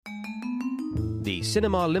The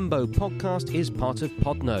Cinema Limbo podcast is part of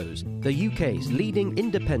Podnose, the UK's leading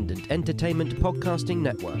independent entertainment podcasting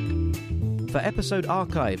network. For episode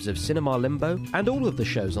archives of Cinema Limbo and all of the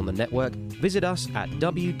shows on the network, visit us at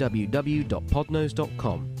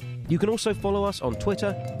www.podnose.com. You can also follow us on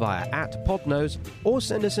Twitter via @Podnose or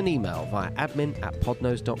send us an email via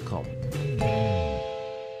admin@podnose.com.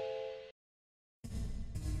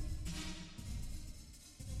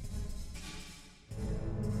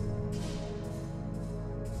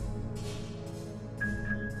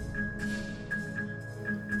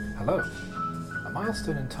 Hello. A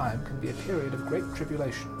milestone in time can be a period of great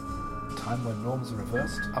tribulation. A time when norms are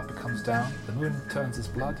reversed, up becomes down, the moon turns as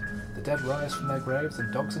blood, the dead rise from their graves,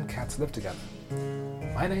 and dogs and cats live together.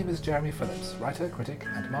 My name is Jeremy Phillips, writer, critic,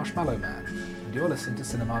 and marshmallow man, and you're listening to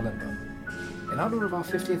Cinema Limbo. In honour of our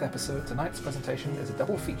 50th episode, tonight's presentation is a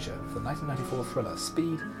double feature for the 1994 thriller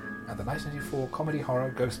Speed and the 1994 comedy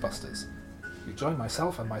horror Ghostbusters. You join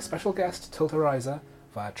myself and my special guest, Tilt Ariza,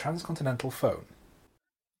 via transcontinental phone.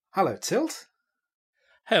 Hello, Tilt.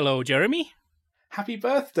 Hello, Jeremy. Happy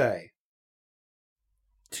birthday.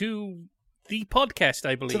 To the podcast,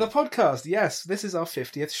 I believe. To the podcast, yes. This is our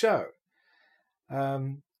 50th show.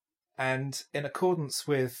 And in accordance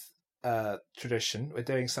with tradition, we're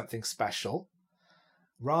doing something special.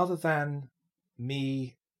 Rather than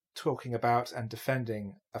me talking about and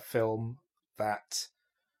defending a film that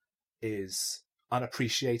is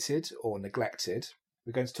unappreciated or neglected,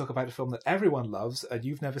 we're going to talk about a film that everyone loves and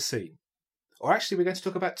you've never seen. Or actually, we're going to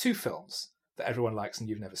talk about two films that everyone likes and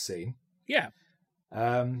you've never seen. Yeah.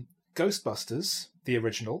 Ghostbusters, the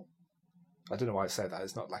original. I don't know why I say that.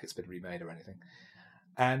 It's not like it's been remade or anything.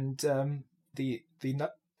 And the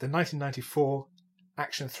 1994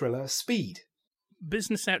 action thriller Speed.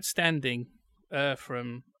 Business Outstanding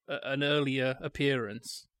from an earlier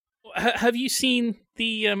appearance. Have you seen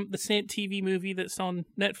the Saint TV movie that's on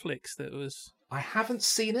Netflix that was... I haven't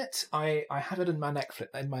seen it. I have it in my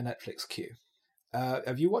Netflix queue.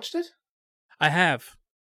 Have you watched it? I have.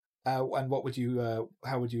 And what would you?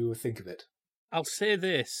 How would you think of it? I'll say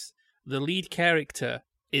this: the lead character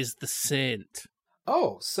is the Saint.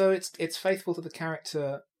 Oh, so it's faithful to the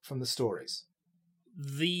character from the stories.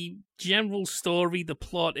 The general story, the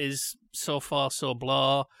plot is so far so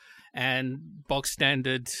blah, and bog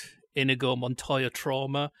standard Inigo Montoya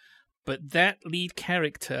trauma, but that lead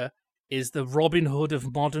character is the Robin Hood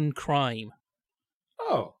of modern crime.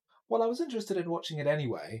 Oh, well, I was interested in watching it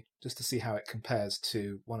anyway, just to see how it compares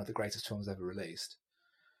to one of the greatest films ever released.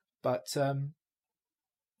 But, yeah,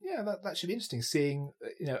 that should be interesting, seeing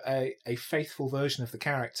a faithful version of the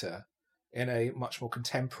character in a much more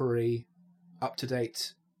contemporary,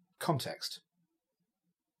 up-to-date context.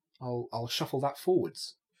 I'll shuffle that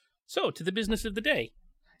forwards. So, to the business of the day.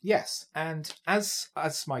 Yes, and as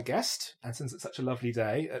my guest, and since it's such a lovely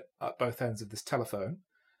day at both ends of this telephone,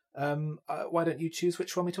 why don't you choose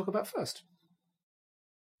which one we talk about first?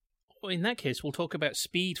 Well, in that case, we'll talk about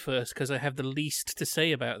Speed first, because I have the least to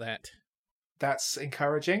say about that. That's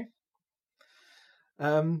encouraging.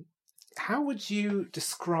 How would you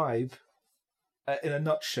describe, in a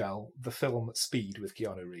nutshell, the film Speed with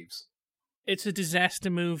Keanu Reeves? It's a disaster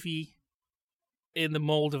movie in the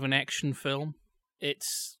mold of an action film.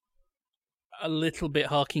 It's a little bit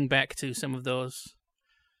harking back to some of those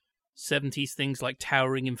 70s things like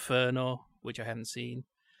Towering Inferno, which I hadn't seen,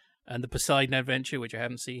 and The Poseidon Adventure, which I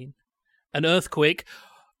haven't seen, and Earthquake,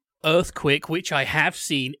 which I have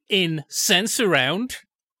seen in Sensurround.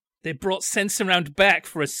 They brought Sensurround back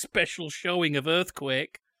for a special showing of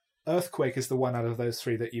Earthquake. Earthquake is the one out of those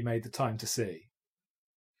three that you made the time to see.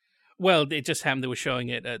 Well, it just happened they were showing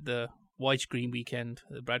it at the Widescreen weekend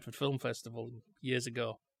at the Bradford Film Festival years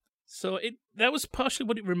ago. So that was partially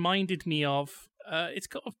what it reminded me of. It's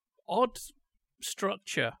got an odd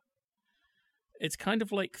structure. It's kind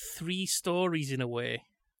of like three stories in a way,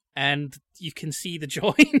 and you can see the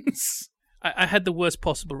joins. I had the worst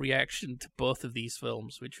possible reaction to both of these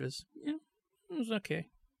films, which was, it was okay.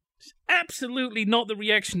 It's absolutely not the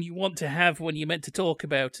reaction you want to have when you're meant to talk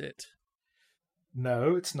about it.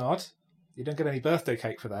 No, it's not. You don't get any birthday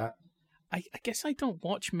cake for that. I guess I don't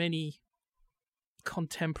watch many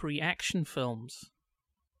contemporary action films.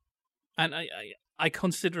 And I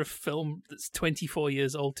consider a film that's 24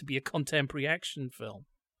 years old to be a contemporary action film.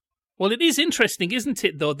 Well, it is interesting, isn't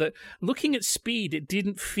it, though, that looking at Speed, it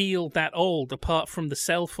didn't feel that old, apart from the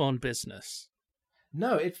cell phone business.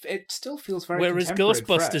 No, it still feels very Whereas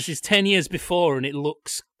Ghostbusters is 10 years before, and it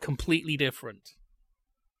looks completely different.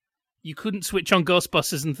 You couldn't switch on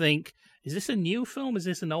Ghostbusters and think, is this a new film? Is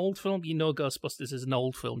this an old film? You know Ghostbusters is an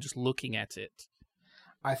old film, just looking at it.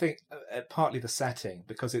 I think partly the setting,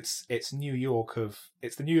 because it's the New York of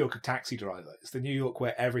Taxi Driver. It's the New York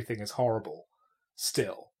where everything is horrible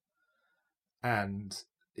still, and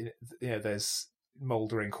there's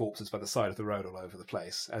mouldering corpses by the side of the road all over the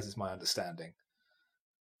place, as is my understanding.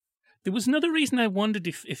 There was another reason I wondered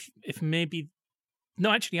if maybe...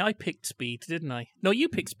 No, actually, I picked Speed, didn't I? No, you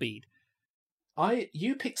picked Speed.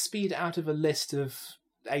 You picked Speed out of a list of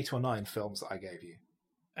 8 or 9 films that I gave you.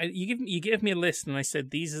 You gave me a list, and I said,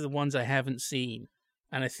 these are the ones I haven't seen.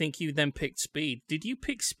 And I think you then picked Speed. Did you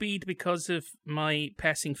pick Speed because of my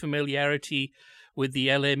passing familiarity with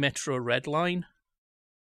the LA Metro Red Line?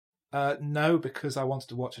 No, because I wanted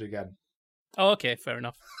to watch it again. Oh, okay, fair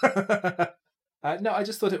enough. No, I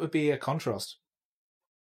just thought it would be a contrast.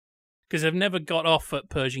 Because I've never got off at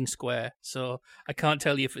Pershing Square, so I can't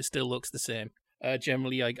tell you if it still looks the same.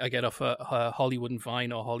 Generally, I get off at Hollywood and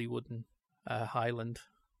Vine or Hollywood and Highland.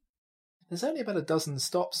 There's only about a dozen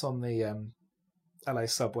stops on the LA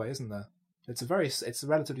subway, isn't there? It's a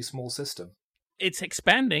relatively small system. It's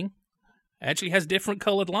expanding. It actually has different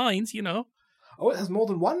coloured lines, you know. Oh, it has more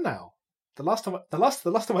than one now. The last time I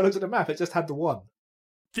looked at the map, it just had the one.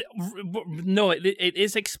 No, it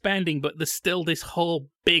is expanding, but there's still this whole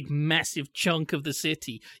big, massive chunk of the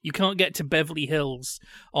city. You can't get to Beverly Hills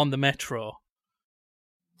on the metro.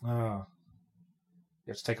 Oh.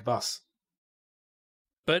 You have to take a bus.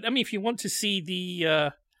 But, I mean, if you want to see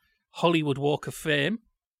the Hollywood Walk of Fame,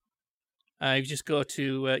 you just go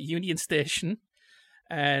to Union Station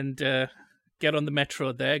and get on the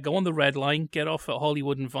metro there, go on the Red Line, get off at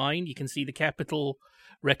Hollywood and Vine. You can see the Capitol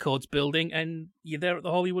Records building, and you're there at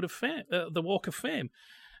the Hollywood of Fame, the Walk of Fame.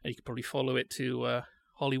 And you could probably follow it to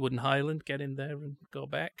Hollywood and Highland, get in there and go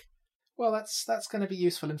back. Well, that's going to be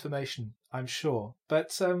useful information, I'm sure.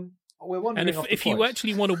 But we're wondering. And if you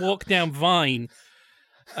actually want to walk down Vine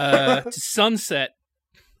to Sunset,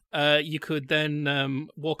 you could then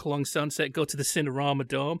walk along Sunset, go to the Cinerama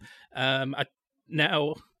Dome.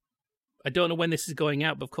 I don't know when this is going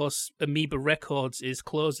out, but of course, Amoeba Records is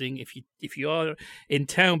closing. If you are in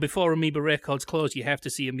town before Amoeba Records close, you have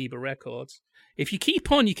to see Amoeba Records. If you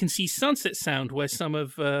keep on, you can see Sunset Sound, where some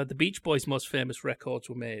of the Beach Boys' most famous records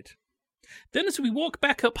were made. Then as we walk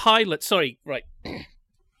back up Highland... Sorry, right.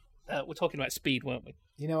 We're talking about Speed, weren't we?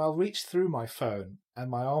 You know, I'll reach through my phone, and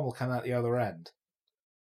my arm will come out the other end.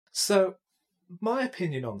 So, my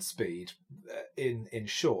opinion on Speed, in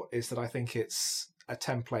short, is that I think it's a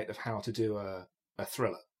template of how to do a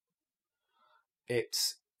thriller. It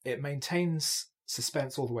maintains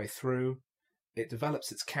suspense all the way through. It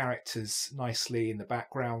develops its characters nicely in the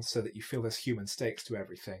background so that you feel there's human stakes to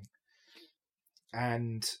everything.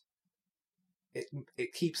 And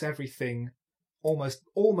it keeps everything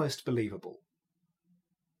almost believable.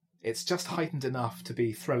 It's just heightened enough to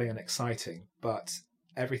be thrilling and exciting, but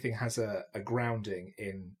everything has a grounding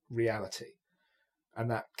in reality. And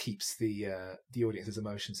that keeps the audience's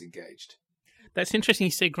emotions engaged. That's interesting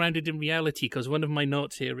you say grounded in reality, because one of my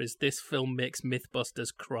notes here is this film makes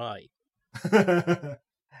Mythbusters cry.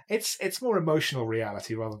 It's more emotional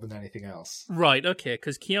reality rather than anything else. Right, okay,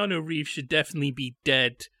 because Keanu Reeves should definitely be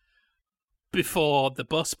dead before the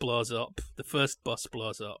bus blows up, the first bus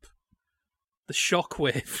blows up. The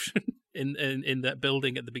shockwave in that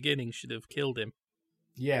building at the beginning should have killed him.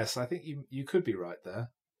 Yes, I think you could be right there.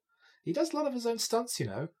 He does a lot of his own stunts, you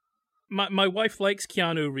know. My wife likes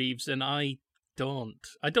Keanu Reeves, and I don't.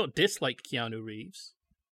 I don't dislike Keanu Reeves.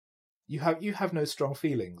 You have no strong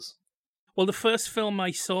feelings. Well, the first film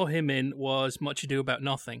I saw him in was Much Ado About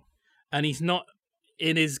Nothing, and he's not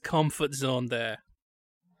in his comfort zone there.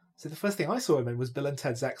 So the first thing I saw him in was Bill and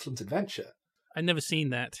Ted's Excellent Adventure. I'd never seen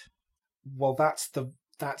that. Well, that's the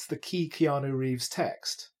key Keanu Reeves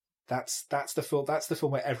text. That's the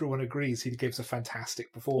film where everyone agrees he gives a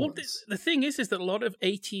fantastic performance. Well, the thing is that a lot of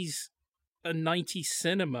 80s and 90s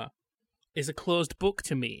cinema is a closed book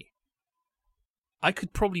to me. I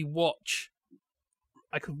could watch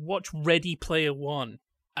Ready Player One,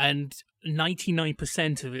 and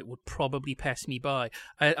 99% of it would probably pass me by.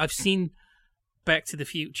 I've seen Back to the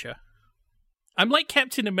Future. I'm like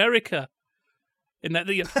Captain America in that.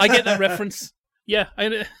 I get that reference. Yeah,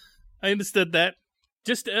 I understood that.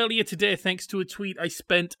 Just earlier today, thanks to a tweet, I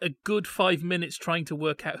spent a good 5 minutes trying to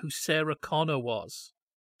work out who Sarah Connor was.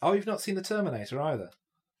 Oh, you've not seen The Terminator either?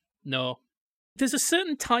 No. There's a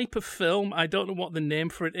certain type of film, I don't know what the name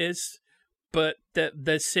for it is, but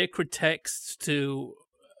there's sacred texts to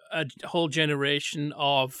a whole generation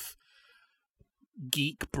of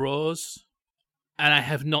geek bros, and I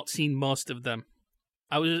have not seen most of them.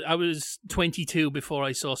 I was 22 before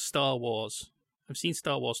I saw Star Wars. I've seen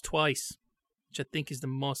Star Wars twice. which I think is the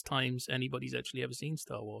most times anybody's actually ever seen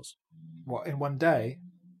Star Wars. What, in one day?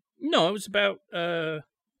 No, it was about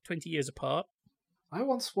 20 years apart. I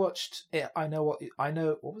once watched it.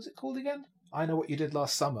 What was it called again? I Know What You Did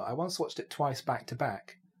Last Summer. I once watched it twice back to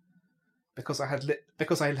back because I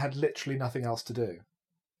had literally nothing else to do.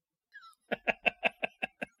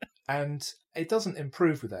 And it doesn't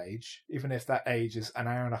improve with age, even if that age is an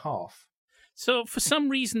hour and a half. So for some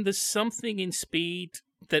reason, there's something in Speed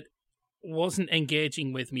that wasn't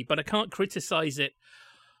engaging with me, but I can't criticize it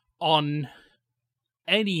on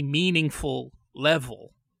any meaningful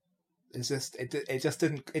level. It just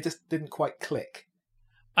didn't quite click.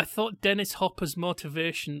 I thought Dennis Hopper's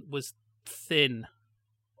motivation was thin,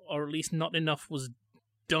 or at least not enough was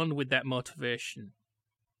done with that motivation.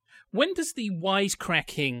 When does the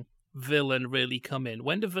wisecracking villain really come in?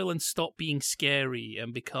 When do villains stop being scary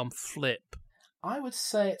and become flip? I would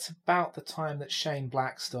say it's about the time that Shane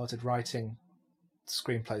Black started writing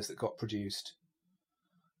screenplays that got produced.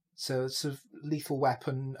 So it's sort of Lethal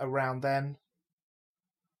Weapon around then.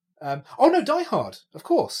 Die Hard, of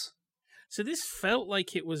course. So this felt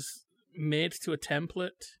like it was made to a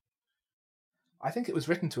template? I think it was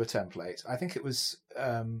written to a template. I think it was...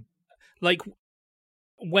 Like,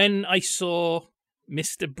 when I saw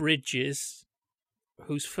Mr. Bridges,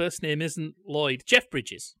 whose first name isn't Lloyd, Jeff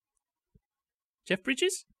Bridges. Jeff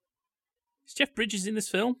Bridges? Is Jeff Bridges in this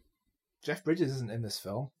film? Jeff Bridges isn't in this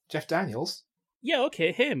film. Jeff Daniels? Yeah,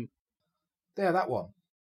 okay, him. Yeah, that one.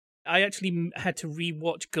 I actually had to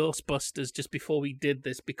rewatch Ghostbusters just before we did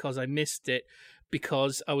this because I missed it,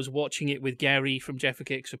 because I was watching it with Gary from Jaffa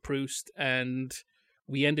Cakes for Proust, and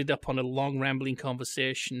we ended up on a long rambling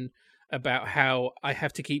conversation about how I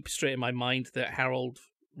have to keep straight in my mind that Harold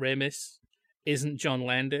Ramis isn't John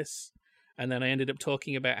Landis, and then I ended up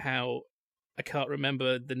talking about how I can't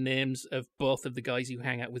remember the names of both of the guys who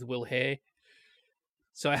hang out with Will Hay.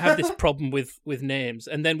 So I have this problem with names.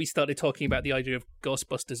 And then we started talking about the idea of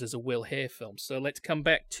Ghostbusters as a Will Hay film. So let's come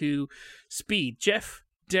back to Speed. Jeff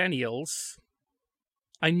Daniels,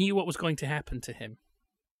 I knew what was going to happen to him.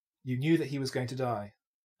 You knew that he was going to die.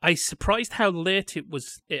 I surprised how late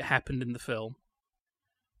it happened in the film.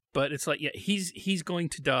 But it's like, yeah, he's going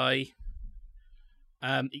to die.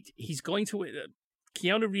 Keanu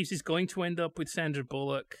Reeves is going to end up with Sandra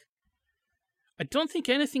Bullock. I don't think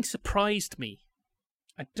anything surprised me.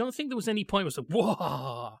 I don't think there was any point where I was like,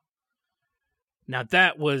 whoa! Now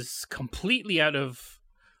that was completely out of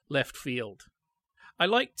left field. I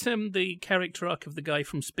liked the character arc of the guy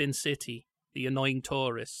from Spin City, the annoying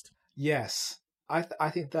tourist. Yes.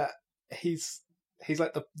 I think that he's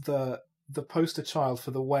like the poster child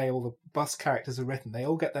for the way all the bus characters are written. They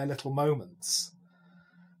all get their little moments.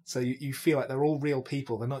 So you feel like they're all real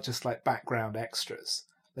people. They're not just like background extras.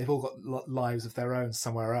 They've all got lives of their own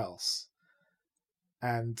somewhere else.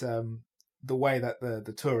 And the way that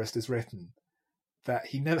the tourist is written, that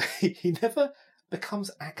he never becomes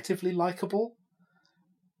actively likable,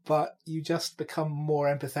 but you just become more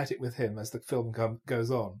empathetic with him as the film goes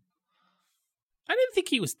on. I didn't think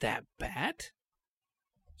he was that bad.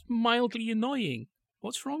 It's mildly annoying.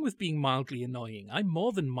 What's wrong with being mildly annoying? I'm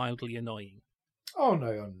more than mildly annoying. Oh, no,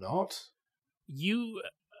 you're not. You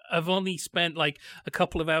have only spent like a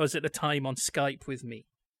couple of hours at a time on Skype with me.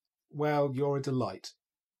 Well, you're a delight.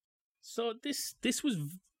 So this was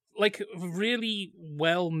like a really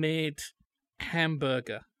well-made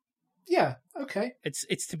hamburger. Yeah, okay.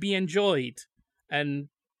 It's to be enjoyed, and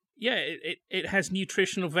yeah, it has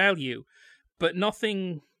nutritional value, but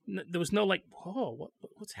nothing. There was no like, whoa,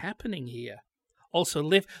 what's happening here? Also,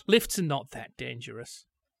 lifts are not that dangerous.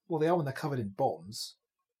 Well, they are when they're covered in bombs.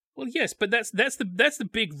 Well, yes, but that's the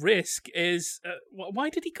big risk. Is why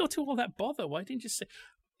did he go to all that bother? Why didn't you just say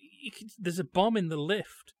there's a bomb in the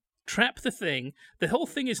lift? Trap the thing. The whole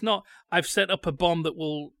thing is not, I've set up a bomb that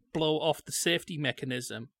will blow off the safety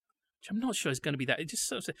mechanism, which I'm not sure is going to be that. It just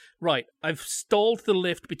sort of says, right, I've stalled the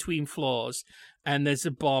lift between floors, and there's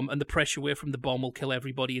a bomb, and the pressure wave from the bomb will kill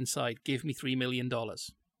everybody inside. Give me $3 million.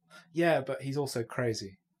 Yeah, but he's also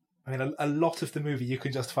crazy. I mean, a lot of the movie you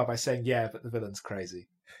can justify by saying, yeah, but the villain's crazy.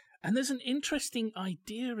 And there's an interesting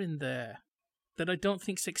idea in there that I don't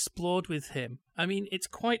think's explored with him. I mean, it's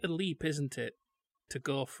quite a leap, isn't it? To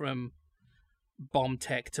go from bomb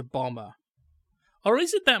tech to bomber. Or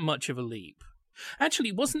is it that much of a leap?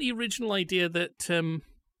 Actually, wasn't the original idea that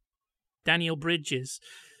Daniel Bridges,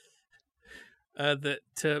 that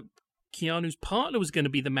Keanu's partner was going to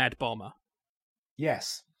be the Mad Bomber?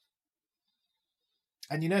 Yes.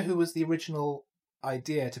 And you know who was the original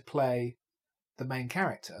idea to play the main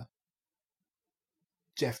character?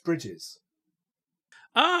 Jeff Bridges.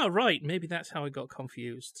 Ah, right. Maybe that's how I got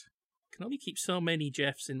confused. can only keep so many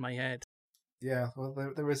Jeffs in my head. Yeah,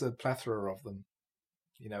 well, there is a plethora of them.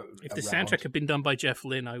 You know, If the around. soundtrack had been done by Jeff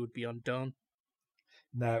Lynne, I would be undone.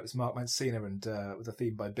 No, it was Mark Mancina and with a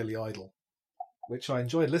theme by Billy Idol, which I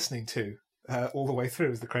enjoyed listening to all the way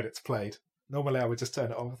through as the credits played. Normally, I would just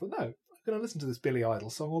turn it on. I thought, no, I'm going to listen to this Billy Idol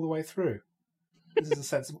song all the way through. This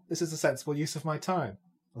is a sensible use of my time.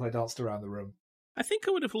 As I danced around the room, I think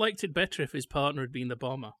I would have liked it better if his partner had been the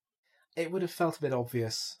bomber. it would have felt a bit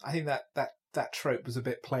obvious. I think that trope was a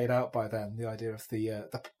bit played out by then. The idea of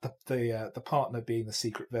the partner being the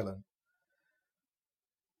secret villain,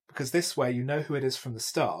 because this way you know who it is from the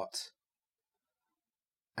start,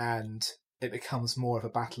 and it becomes more of a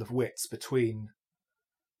battle of wits between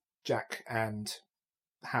Jack and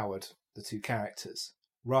Howard, the two characters,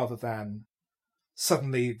 rather than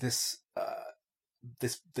suddenly this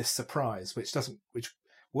surprise, which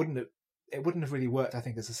wouldn't have really worked. I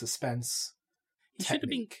think as a suspense. He should have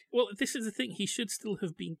been. Well, this is the thing. He should still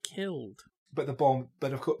have been killed. But it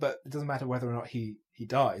doesn't matter whether or not he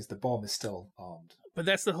dies. The bomb is still armed. But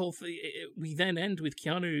that's the whole thing. We then end with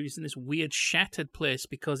Keanu Reeves in this weird shattered place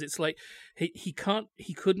because it's like he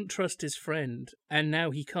couldn't trust his friend, and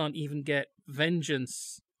now he can't even get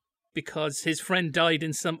vengeance because his friend died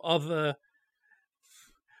in some other.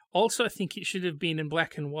 Also, I think it should have been in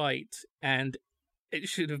black and white, and it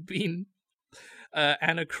should have been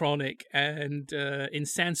anachronic and in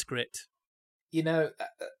Sanskrit. You know,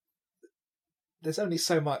 there's only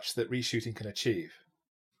so much that reshooting can achieve.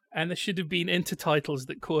 And there should have been intertitles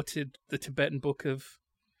that quoted the Tibetan Book of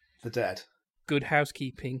The Dead. Good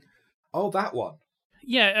Housekeeping. Oh, that one.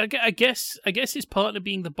 Yeah, I guess his partner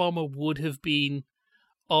being the bomber would have been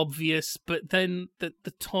obvious, but then the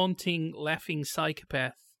taunting, laughing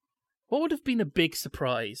psychopath. What would have been a big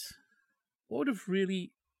surprise? What would have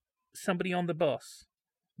really somebody on the bus?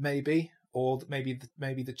 Maybe, or maybe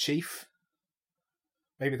the chief.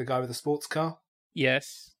 Maybe the guy with the sports car.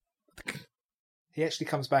 Yes. He actually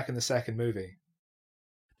comes back in the second movie.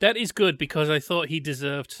 That is good because I thought he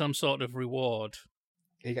deserved some sort of reward.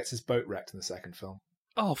 He gets his boat wrecked in the second film.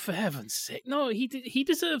 Oh, for heaven's sake! No, he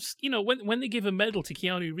deserves. You know, when they give a medal to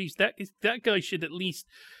Keanu Reeves, that guy should at least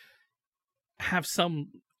have some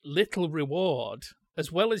little reward,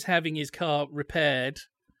 as well as having his car repaired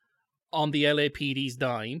on the LAPD's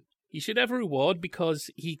dime. He should have a reward because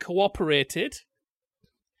he cooperated.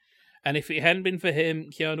 And if it hadn't been for him,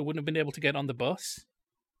 Keanu wouldn't have been able to get on the bus.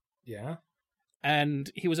 Yeah.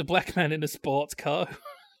 And he was a black man in a sports car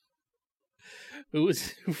who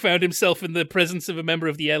found himself in the presence of a member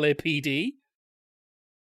of the LAPD.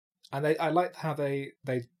 And I like how they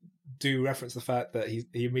do reference the fact that he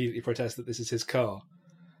immediately protests that this is his car.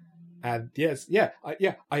 And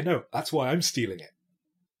I know. That's why I'm stealing it.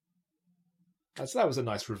 That was a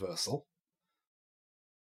nice reversal.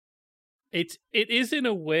 It is in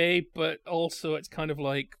a way, but also it's kind of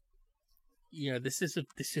like, you know, this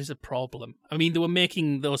is a problem. I mean, they were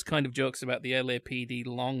making those kind of jokes about the LAPD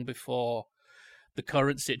long before the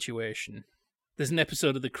current situation. There's an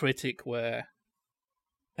episode of The Critic where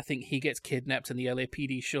I think he gets kidnapped and the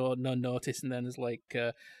LAPD show no notice, and then there's like,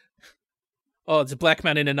 oh, it's a black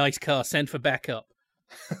man in a nice car, send for backup.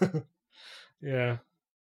 Yeah.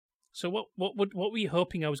 So what were you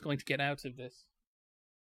hoping I was going to get out of this?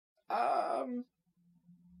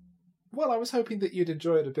 Well, I was hoping that you'd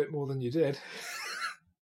enjoy it a bit more than you did.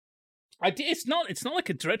 I did. It's not like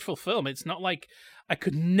a dreadful film. It's not like I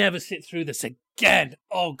could never sit through this again.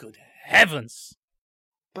 Oh, good heavens!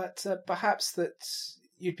 But perhaps that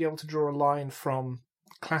you'd be able to draw a line from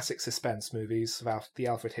classic suspense movies of the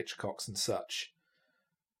Alfred Hitchcocks and such,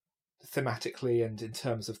 thematically and in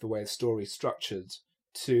terms of the way the story's structured,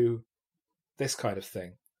 to this kind of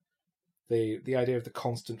thing. The idea of the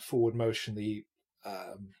constant forward motion,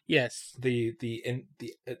 yes, the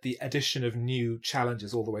addition of new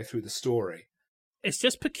challenges all the way through the story. It's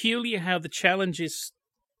just peculiar how the challenges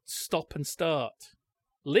stop and start.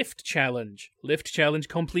 Lift challenge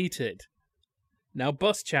completed. Now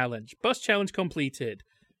bus challenge completed.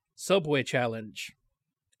 Subway challenge.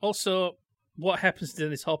 Also, what happens to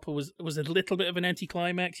Dennis Hopper was a little bit of an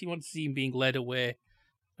anticlimax. You want to see him being led away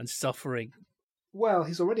and suffering. Well,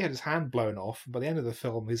 he's already had his hand blown off. By the end of the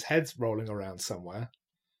film, his head's rolling around somewhere.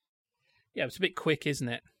 Yeah, it's a bit quick, isn't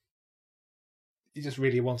it? He just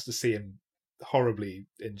really wants to see him horribly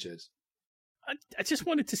injured. I just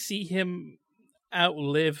wanted to see him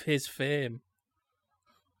outlive his fame.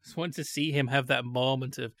 I just wanted to see him have that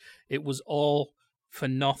moment of, it was all for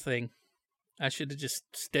nothing. I should have just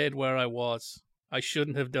stayed where I was. I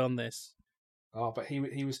shouldn't have done this. Oh, but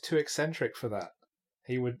he was too eccentric for that.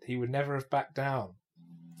 He would never have backed down.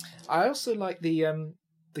 I also like the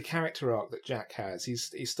the character arc that Jack has.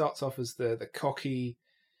 He starts off as the cocky,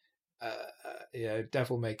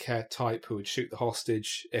 devil may care type who would shoot the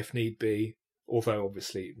hostage if need be, although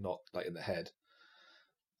obviously not like in the head.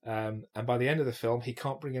 And by the end of the film, he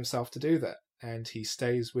can't bring himself to do that, and he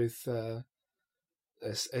stays with a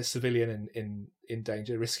civilian in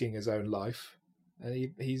danger, risking his own life,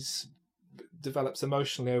 and he's develops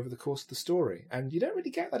emotionally over the course of the story. And you don't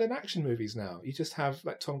really get that in action movies now. You just have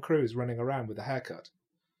like Tom Cruise running around with a haircut.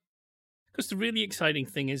 Because the really exciting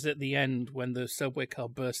thing is at the end when the subway car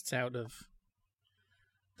bursts out of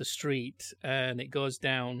the street and it goes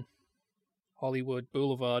down Hollywood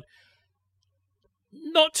Boulevard,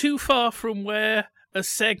 not too far from where a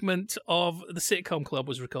segment of the Sitcom Club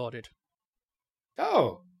was recorded.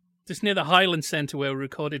 Oh. Just near the Highland Centre where we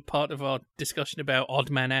recorded part of our discussion about Odd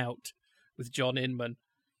Man Out with John Inman.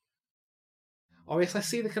 Oh, yes, I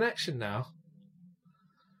see the connection now.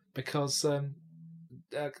 Because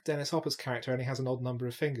Dennis Hopper's character only has an odd number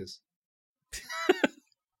of fingers.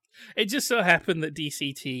 It just so happened that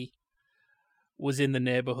DCT was in the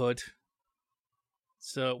neighbourhood.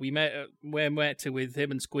 So we met with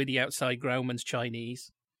him and Squiddy outside Grauman's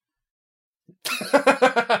Chinese.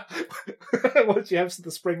 What did you have,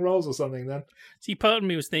 the spring rolls or something then? See, part of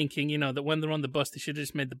me was thinking, that when they're on the bus, they should have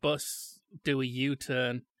just made the bus do a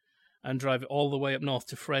U-turn and drive it all the way up north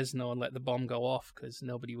to Fresno and let the bomb go off, because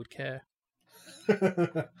nobody would care.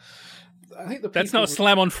 I think that's not a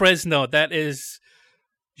slam on Fresno. That is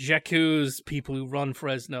Jacques' people who run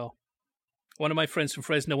Fresno. One of my friends from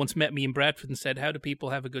Fresno once met me in Bradford and said, "How do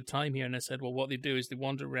people have a good time here?" And I said, "Well, what they do is they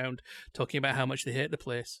wander around talking about how much they hate the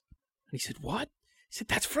place." And he said, "What?" He said,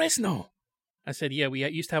 "That's Fresno." I said, "Yeah, we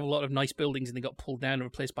used to have a lot of nice buildings and they got pulled down and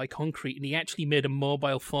replaced by concrete." And he actually made a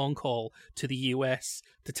mobile phone call to the US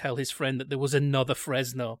to tell his friend that there was another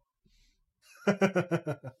Fresno.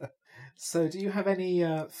 So do you have any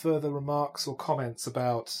further remarks or comments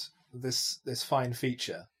about this fine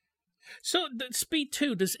feature? So, Speed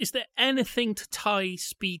 2, is there anything to tie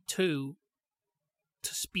Speed 2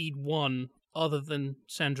 to Speed 1 other than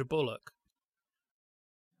Sandra Bullock?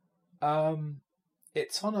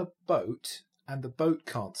 It's on a boat, and the boat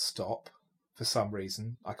can't stop for some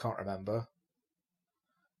reason. I can't remember.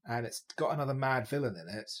 And it's got another mad villain in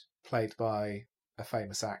it, played by a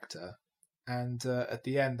famous actor. And at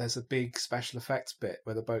the end, there's a big special effects bit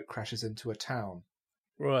where the boat crashes into a town.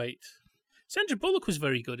 Right. Sandra Bullock was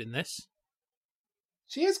very good in this.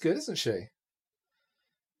 She is good, isn't she?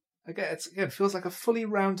 It feels like a fully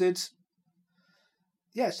rounded...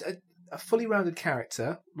 Yes, a fully rounded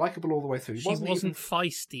character, likeable all the way through. She wasn't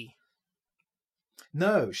feisty.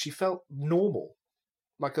 No, she felt normal,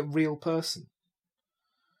 like a real person.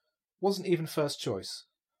 Wasn't even first choice.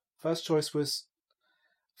 First choice was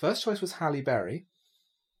Halle Berry.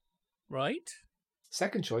 Right.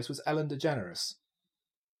 Second choice was Ellen DeGeneres.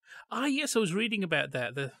 Ah, yes, I was reading about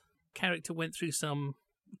that. The character went through some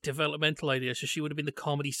developmental idea, so she would have been the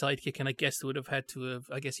comedy sidekick, and I guess he would have had to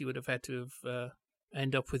have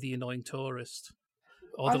end up with the annoying tourist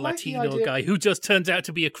or the Latino guy who just turns out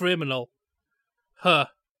to be a criminal. Huh.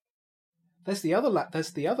 There's the other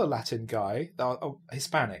Latin guy,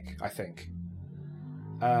 Hispanic, I think.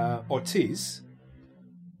 Ortiz,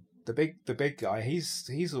 the big guy.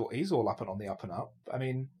 He's all up and on the up and up. I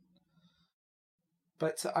mean,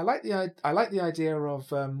 but I like the idea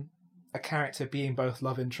of a character being both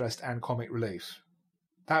love interest and comic relief.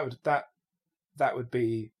 That would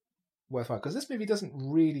be worthwhile, because this movie doesn't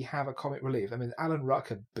really have a comic relief. I mean, Alan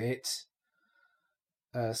Ruck a bit.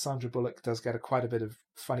 Sandra Bullock does get quite a bit of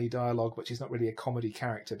funny dialogue, but she's not really a comedy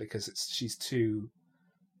character because she's too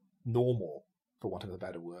normal, for want of a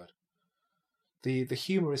better word. The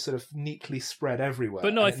humour is sort of neatly spread everywhere.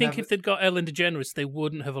 But no, I think if they'd got Ellen DeGeneres, they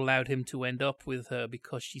wouldn't have allowed him to end up with her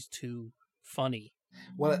because she's too funny.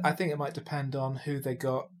 Well, I think it might depend on who they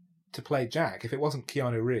got to play Jack. If it wasn't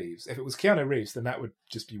Keanu Reeves, then that would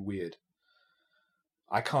just be weird.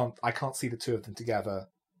 I can't see the two of them together,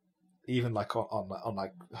 even like on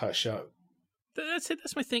like her show. That's it.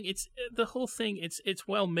 That's my thing. It's the whole thing. It's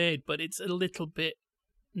well made, but it's a little bit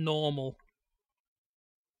normal.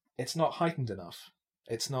 It's not heightened enough.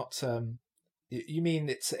 It's not. You mean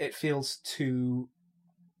it feels too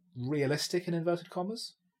realistic in inverted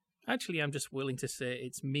commas? Actually, I'm just willing to say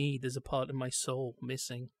it's me. There's a part of my soul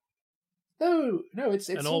missing. No, it's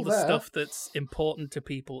and all the there. Stuff that's important to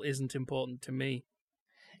people isn't important to me.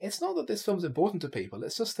 It's not that this film's important to people.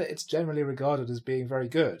 It's just that it's generally regarded as being very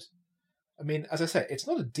good. I mean, as I say, it's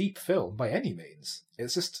not a deep film by any means.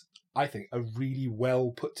 It's just, I think, a really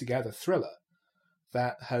well put together thriller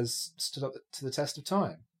that has stood up to the test of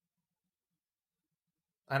time.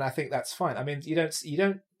 And I think that's fine. I mean, you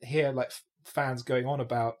don't hear like fans going on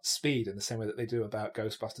about Speed in the same way that they do about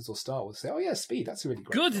Ghostbusters or Star Wars. Say, "Oh yeah, Speed, that's a really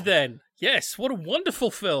great Good film." then. Yes, what a wonderful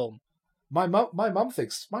film. My mum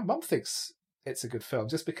thinks it's a good film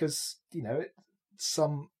just because they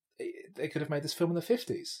could have made this film in the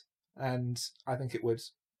 50s, and I think it would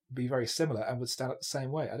be very similar and would stand up the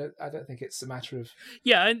same way. I don't think it's a matter of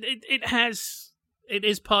Yeah, and it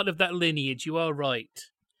is part of that lineage. You are right.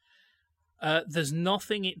 There's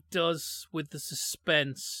nothing it does with the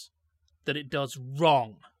suspense that it does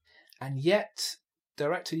wrong. And yet,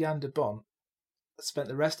 director Jan de Bont spent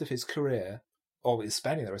the rest of his career, or is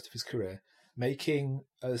spending the rest of his career, making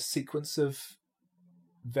a sequence of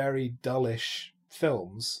very dullish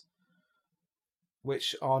films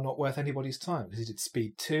which are not worth anybody's time. Because he did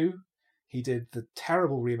Speed 2, he did the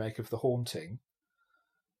terrible remake of The Haunting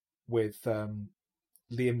with Liam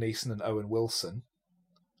Neeson and Owen Wilson,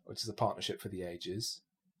 which is a partnership for the ages.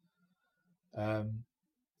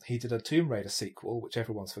 He did a Tomb Raider sequel, which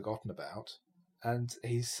everyone's forgotten about, and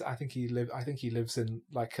I think he lives in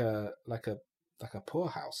like a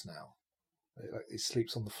poorhouse now. Like he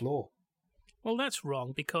sleeps on the floor. Well, that's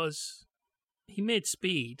wrong because he made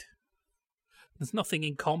Speed. There's nothing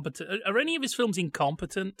incompetent. Are any of his films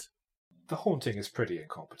incompetent? The Haunting is pretty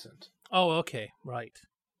incompetent. Oh, okay, right.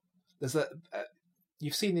 There's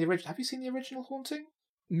you've seen the original? Have you seen the original Haunting?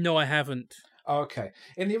 No, I haven't. Okay.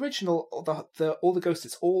 In the original, all the ghosts,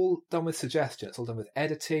 it's all done with suggestion. It's all done with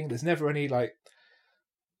editing. There's never any like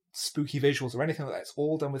spooky visuals or anything like that. It's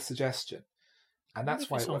all done with suggestion, and that's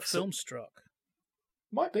why it's it on works. Filmstruck.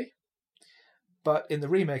 Might be, but in the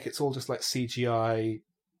remake, it's all just like CGI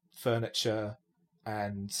furniture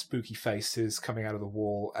and spooky faces coming out of the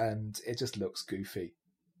wall, and it just looks goofy.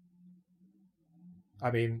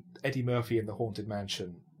 I mean, Eddie Murphy in The Haunted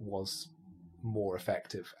Mansion was more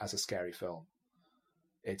effective as a scary film.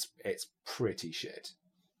 It's pretty shit.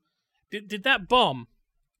 Did that bomb?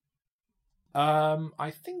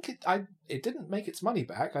 I think it didn't make its money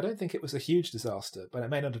back. I don't think it was a huge disaster, but it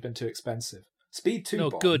may not have been too expensive. Speed 2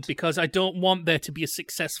 bombed. Good, because I don't want there to be a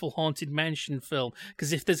successful Haunted Mansion film.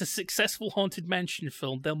 Because if there's a successful Haunted Mansion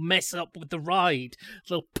film, they'll mess up with the ride.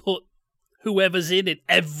 They'll put whoever's in it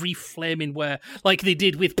every flaming where, like they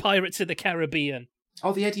did with Pirates of the Caribbean.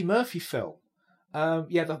 Oh, the Eddie Murphy film.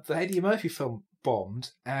 The Eddie Murphy film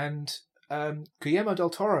bombed, and Guillermo del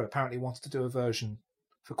Toro apparently wanted to do a version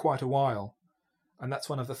for quite a while, and that's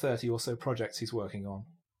one of the 30 or so projects he's working on.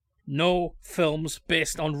 No films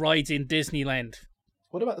based on rides in Disneyland.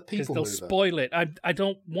 What about the People Mover? Because they'll spoil it. I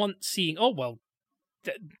don't want seeing... Oh, well,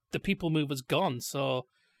 the People Mover's gone, so...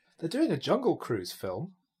 They're doing a Jungle Cruise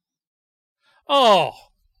film. Oh!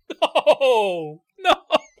 No! No!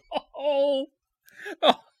 Oh!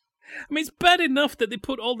 I mean, it's bad enough that they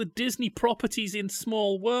put all the Disney properties in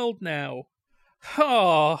Small World now.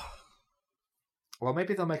 Oh. Well,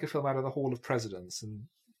 maybe they'll make a film out of the Hall of Presidents, and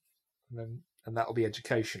that'll be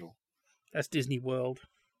educational. That's Disney World.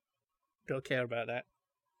 Don't care about that.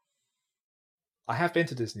 I have been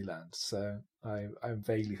to Disneyland, so I'm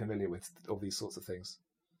vaguely familiar with all these sorts of things.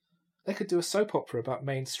 They could do a soap opera about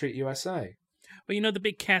Main Street USA. Well, you know the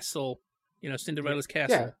big castle, Cinderella's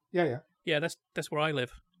castle. Yeah. Yeah, that's where I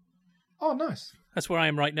live. Oh, nice. That's where I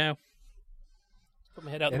am right now. Put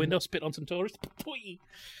my head out the window, spit on some tourists.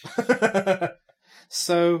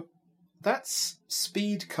 So that's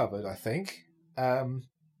Speed covered, I think.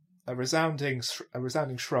 A resounding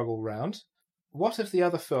shrug all round. What of the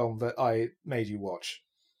other film that I made you watch?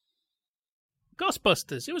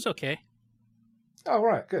 Ghostbusters. It was okay. Oh,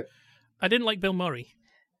 right, good. I didn't like Bill Murray.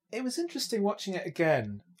 It was interesting watching it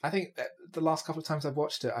again. I think the last couple of times I've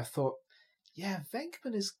watched it, I thought, yeah,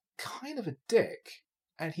 Venkman is kind of a dick,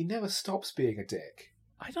 and he never stops being a dick.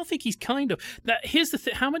 I don't think he's kind of. Here's the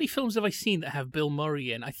thing. How many films have I seen that have Bill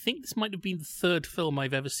Murray in? I think this might have been the third film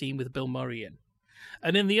I've ever seen with Bill Murray in.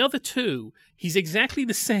 And in the other two, he's exactly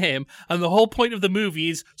the same, and the whole point of the movie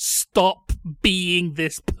is stop being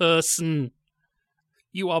this person.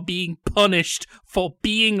 You are being punished for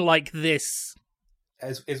being like this.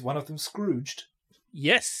 Is one of them Scrooged?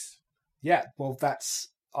 Yes. Yeah, well, that's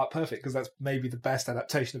perfect, because that's maybe the best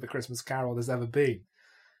adaptation of A Christmas Carol there's ever been.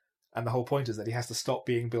 And the whole point is that he has to stop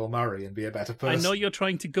being Bill Murray and be a better person. I know you're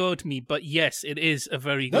trying to goad me, but yes, it is a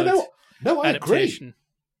very good No, I adaptation. Agree.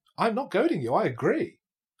 I'm not goading you, I agree.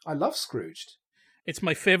 I love Scrooged. It's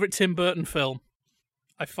my favourite Tim Burton film.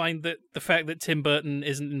 I find that the fact that Tim Burton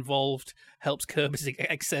isn't involved helps curb his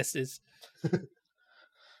excesses.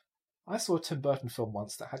 I saw a Tim Burton film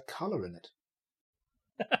once that had colour in it.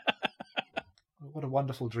 What a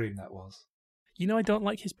wonderful dream that was. You know I don't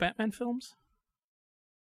like his Batman films?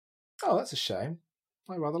 Oh, that's a shame.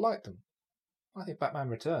 I rather like them. I think Batman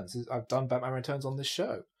Returns. I've done Batman Returns on this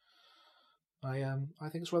show. I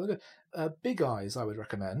think it's rather good. Big Eyes, I would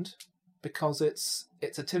recommend, because it's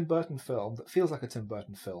a Tim Burton film that feels like a Tim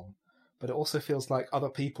Burton film, but it also feels like other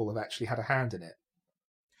people have actually had a hand in it.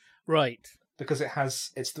 Right. Because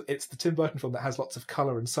it's the Tim Burton film that has lots of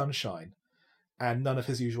colour and sunshine, and none of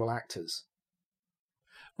his usual actors.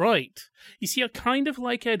 Right. You see, I kind of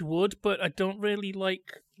like Ed Wood, but I don't really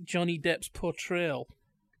like Johnny Depp's portrayal.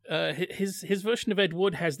 His version of Ed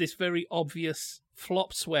Wood has this very obvious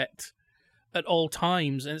flop sweat at all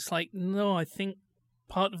times, and it's like, no, I think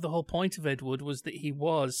part of the whole point of Ed Wood was that he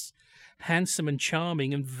was handsome and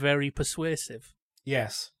charming and very persuasive.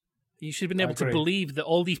 Yes. You should have been able to believe that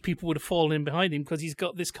all these people would have fallen in behind him, because he's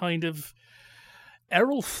got this kind of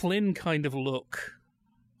Errol Flynn kind of look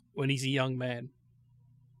when he's a young man.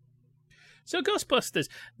 So Ghostbusters,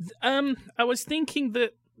 I was thinking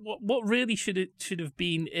that what really should have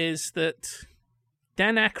been is that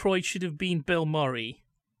Dan Aykroyd should have been Bill Murray.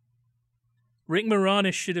 Rick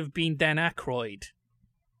Moranis should have been Dan Aykroyd.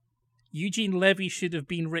 Eugene Levy should have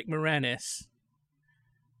been Rick Moranis.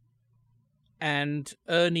 And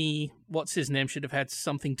Ernie, what's his name, should have had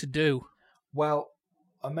something to do. Well,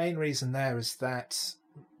 a main reason there is that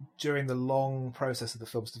during the long process of the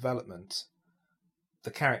film's development,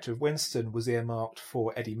 the character of Winston was earmarked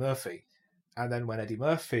for Eddie Murphy. And then when Eddie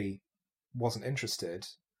Murphy wasn't interested,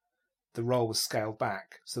 the role was scaled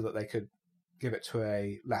back so that they could give it to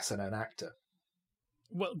a lesser-known actor.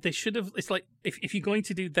 Well, they should have... It's like, if you're going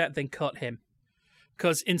to do that, then cut him.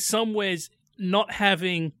 Because in some ways, not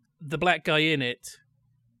having the black guy in it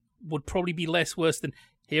would probably be less worse than,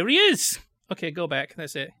 here he is! Okay, go back.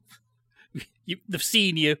 That's it. They've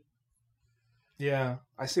seen you. Yeah,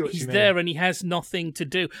 I see what you mean. He's there and he has nothing to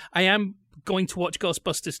do. I am going to watch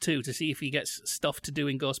Ghostbusters 2 to see if he gets stuff to do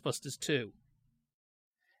in Ghostbusters 2.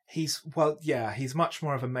 He's much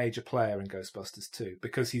more of a major player in Ghostbusters 2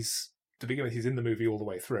 because to begin with, he's in the movie all the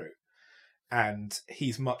way through. And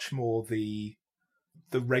he's much more the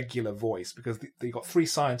regular voice, because you've got three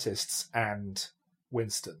scientists and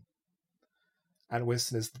Winston. And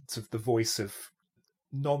Winston is sort of the voice of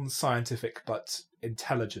non-scientific but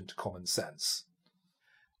intelligent common sense.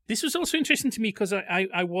 This was also interesting to me because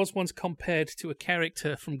I was once compared to a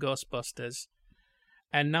character from Ghostbusters,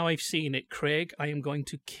 and now I've seen it. Craig, I am going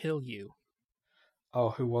to kill you. Oh,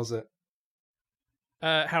 who was it?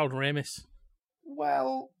 Harold Ramis.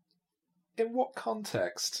 Well, in what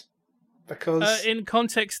context? Because in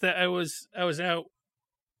context that I was out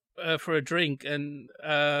for a drink, and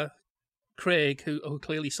Craig, who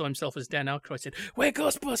clearly saw himself as Dan Aykroyd, said, "We're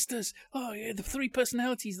Ghostbusters! Oh yeah, the three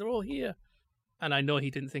personalities, they're all here." And I know he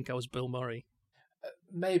didn't think I was Bill Murray.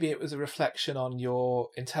 Maybe it was a reflection on your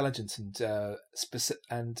intelligence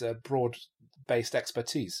and broad-based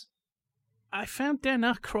expertise. I found Dan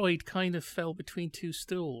Aykroyd kind of fell between two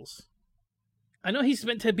stools. I know he's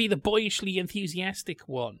meant to be the boyishly enthusiastic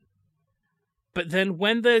one, but then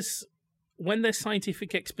when there's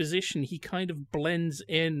scientific exposition, he kind of blends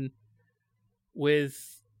in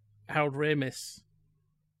with Harold Ramis.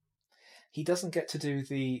 He doesn't get to do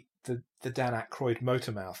the Dan Aykroyd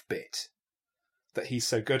motormouth bit that he's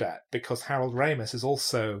so good at, because Harold Ramis is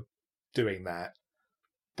also doing that,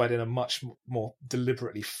 but in a much more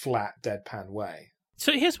deliberately flat, deadpan way.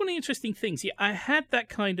 So here's one of the interesting things. Yeah, I had that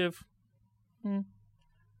kind of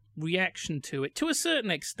reaction to it, to a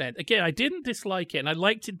certain extent. Again, I didn't dislike it, and I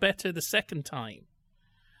liked it better the second time.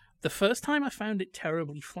 The first time I found it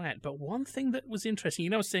terribly flat, but one thing that was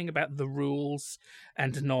interesting, I was saying about the rules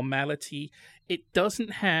and normality, it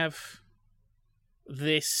doesn't have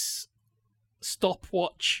this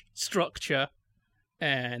stopwatch structure,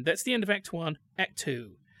 and that's the end of Act 1, Act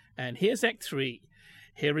 2, and here's Act 3.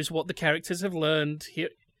 Here is what the characters have learned. Here,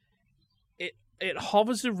 it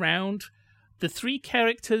hovers around. The three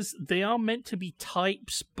characters, they are meant to be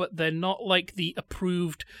types, but they're not like the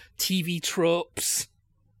approved TV tropes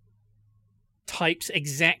types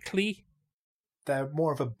exactly. They're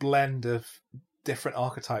more of a blend of different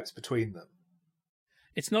archetypes between them.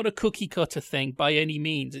 It's not a cookie cutter thing by any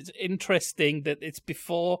means. It's interesting that it's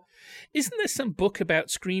before... Isn't there some book about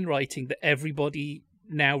screenwriting that everybody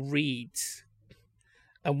now reads?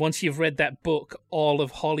 And once you've read that book, all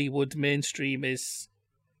of Hollywood mainstream is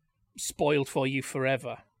spoiled for you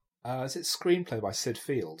forever. Is it Screenplay by Sid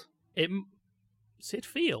Field? Sid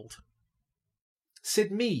Field?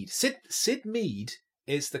 Sid Mead. Sid Mead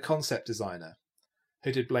is the concept designer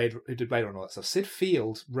who did Blade Runner and all that stuff. Sid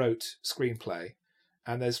Field wrote Screenplay,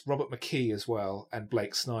 and there's Robert McKee as well, and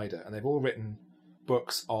Blake Snyder, and they've all written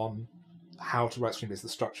books on how to write screenplays, the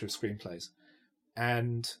structure of screenplays.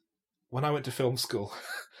 And when I went to film school,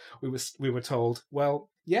 we were told, well,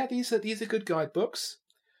 yeah, these are good guidebooks,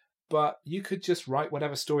 but you could just write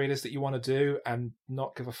whatever story it is that you want to do and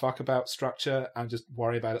not give a fuck about structure and just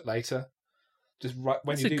worry about it later. Just write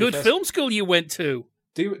when That's you a do good your first, film school you went to.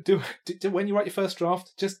 do when you write your first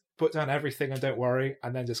draft, just put down everything and don't worry,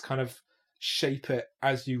 and then just kind of shape it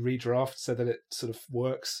as you redraft so that it sort of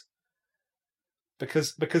works.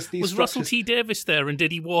 Because these was Russell T Davies there, and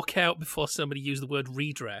did he walk out before somebody used the word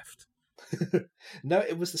redraft? No,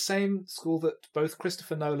 it was the same school that both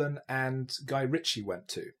Christopher Nolan and Guy Ritchie went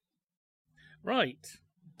to. Right.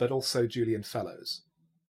 But also Julian Fellows.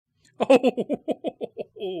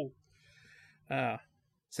 Oh. Ah.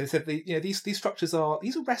 So they said these structures are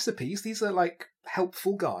recipes, these are like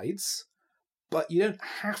helpful guides, but you don't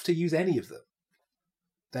have to use any of them.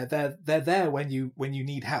 They're there when you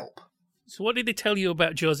need help. So what did they tell you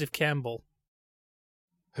about Joseph Campbell?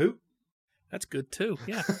 Who? That's good too,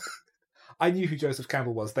 yeah. I knew who Joseph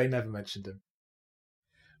Campbell was. They never mentioned him.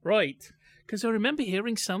 Right. Because I remember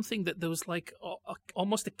hearing something that there was like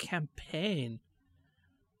almost a campaign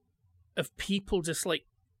of people just like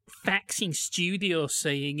faxing studios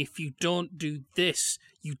saying, if you don't do this,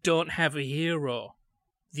 you don't have a hero.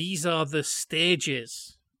 These are the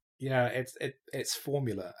stages. Yeah, it's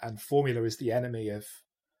formula, and formula is the enemy of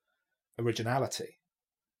originality.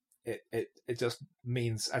 It just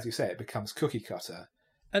means, as you say, it becomes cookie cutter.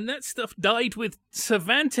 And that stuff died with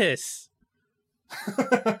Cervantes.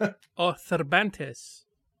 Or Cervantes.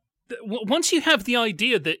 Once you have the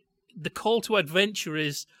idea that the call to adventure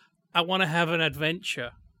is, I want to have an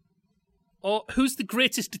adventure. Or who's the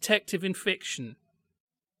greatest detective in fiction?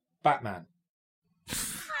 Batman.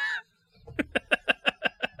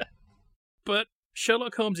 But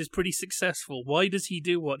Sherlock Holmes is pretty successful. Why does he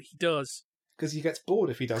do what he does? Because he gets bored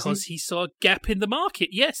if he doesn't. Because he saw a gap in the market.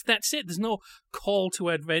 Yes, that's it. There's no call to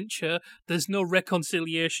adventure. There's no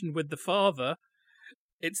reconciliation with the father.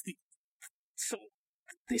 So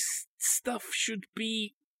this stuff should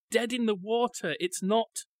be dead in the water. It's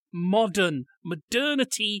not modern.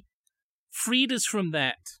 Modernity freed us from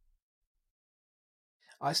that.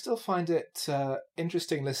 I still find it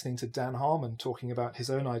interesting listening to Dan Harmon talking about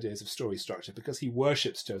his own ideas of story structure, because he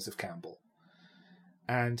worships Joseph Campbell.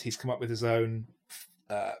 And he's come up with his own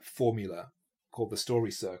formula called the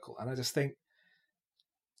story circle. And I just think,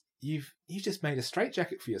 you've just made a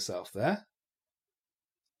straitjacket for yourself there.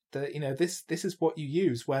 That this is what you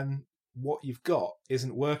use when what you've got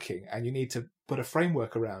isn't working, and you need to put a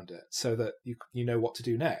framework around it so that you know what to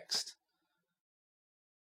do next.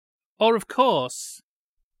 Or, of course,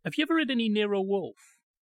 have you ever read any Nero Wolfe?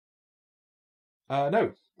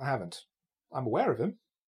 No, I haven't. I'm aware of him.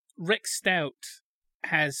 Rex Stout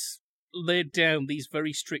has laid down these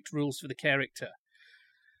very strict rules for the character.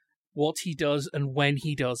 What he does and when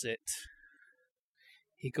he does it.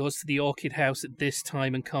 He goes to the Orchid House at this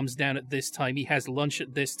time and comes down at this time. He has lunch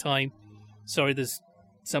at this time. Sorry,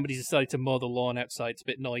 somebody's decided to mow the lawn outside. It's a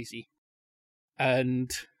bit noisy.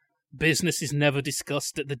 And business is never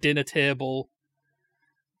discussed at the dinner table.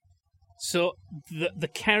 So the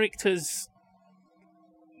characters'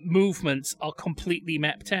 movements are completely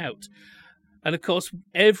mapped out. And of course,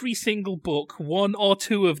 every single book, one or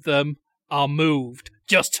two of them are moved,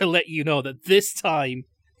 just to let you know that this time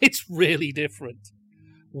it's really different.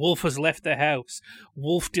 Wolf has left the house.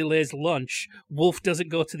 Wolf delays lunch. Wolf doesn't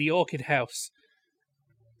go to the Orchid House.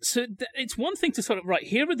 So it's one thing to sort of, right,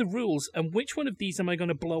 here are the rules, and which one of these am I going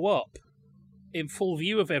to blow up in full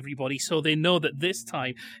view of everybody so they know that this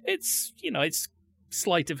time it's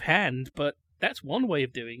sleight of hand, but that's one way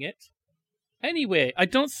of doing it. Anyway, I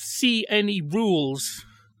don't see any rules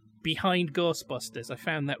behind Ghostbusters. I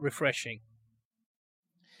found that refreshing.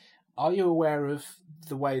 Are you aware of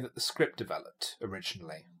the way that the script developed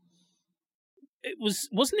originally?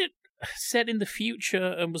 Wasn't it set in the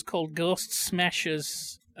future and was called Ghost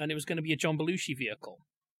Smashers, and it was going to be a John Belushi vehicle?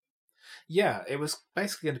 Yeah, it was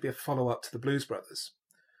basically going to be a follow-up to the Blues Brothers.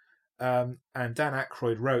 And Dan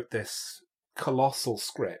Aykroyd wrote this colossal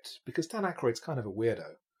script, because Dan Aykroyd's kind of a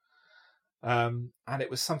weirdo. And it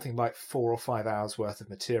was something like 4 or 5 hours worth of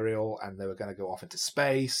material, and they were going to go off into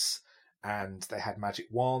space, and they had magic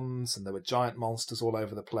wands, and there were giant monsters all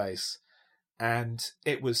over the place. And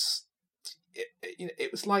it was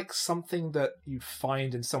like something that you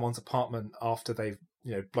find in someone's apartment after they've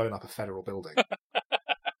blown up a federal building.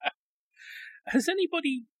 Has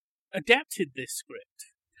anybody adapted this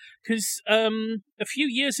script? Because a few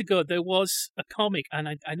years ago there was a comic, and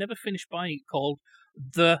I never finished buying it, called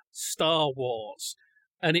The Star Wars.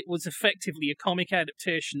 And it was effectively a comic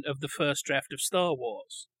adaptation of the first draft of Star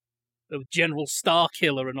Wars. Of General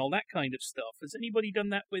Starkiller and all that kind of stuff. Has anybody done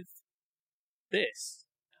that with this?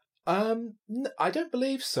 I don't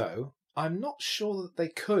believe so. I'm not sure that they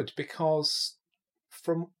could, because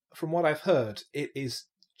from what I've heard, it is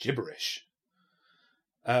gibberish.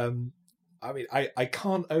 I mean, I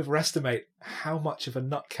can't overestimate how much of a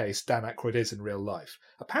nutcase Dan Aykroyd is in real life.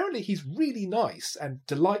 Apparently, he's really nice and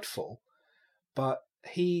delightful, but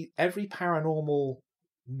every paranormal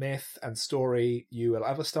myth and story you will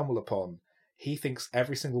ever stumble upon, he thinks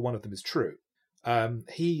every single one of them is true.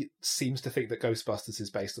 He seems to think that Ghostbusters is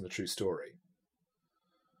based on a true story.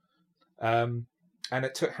 And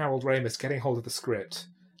it took Harold Ramis getting hold of the script,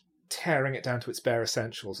 tearing it down to its bare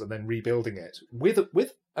essentials, and then rebuilding it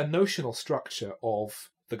with a notional structure of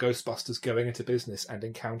the Ghostbusters going into business and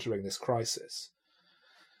encountering this crisis,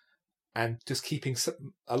 and just keeping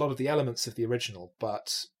a lot of the elements of the original,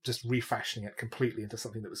 but just refashioning it completely into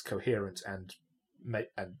something that was coherent and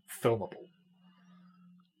filmable,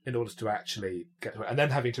 in order to actually get to it. And then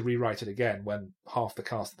having to rewrite it again when half the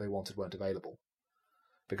cast that they wanted weren't available,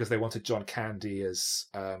 because they wanted John Candy as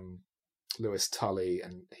Louis Tully,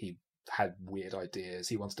 and he had weird ideas.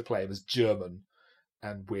 He wants to play him as German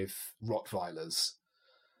and with Rottweilers.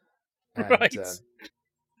 And, right.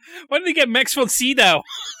 Why did they get Max von Sydow?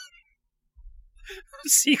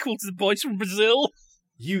 Sequel to The Boys from Brazil.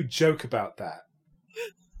 You joke about that.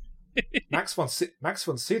 Max von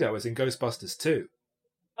Sydow is in Ghostbusters 2.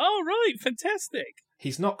 Oh, right. Fantastic.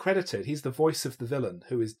 He's not credited. He's the voice of the villain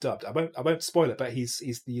who is dubbed. I won't spoil it, but he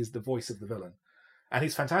is the voice of the villain. And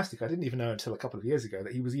he's fantastic. I didn't even know until a couple of years ago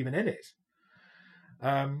that he was even in it.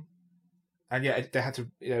 And yeah, they had to.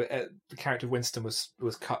 The character of Winston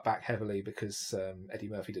was cut back heavily because Eddie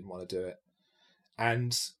Murphy didn't want to do it,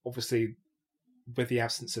 and obviously, with the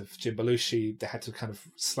absence of Jim Belushi, they had to kind of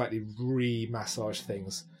slightly re-massage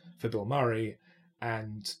things for Bill Murray.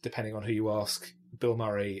 And depending on who you ask, Bill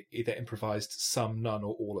Murray either improvised some, none,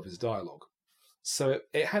 or all of his dialogue. So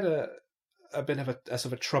it had a bit of a sort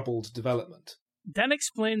of a troubled development. Dan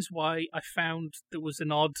explains why I found there was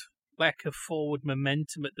an odd lack of forward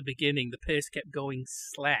momentum at the beginning. The pace kept going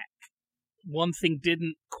slack. One thing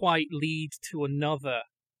didn't quite lead to another.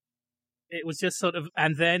 It was just sort of,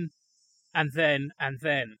 and then.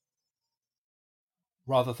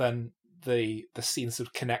 Rather than the scenes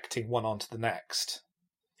of connecting one onto the next.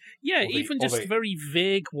 Yeah, even just very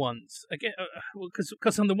vague ones. Again,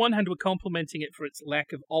 because on the one hand, we're complimenting it for its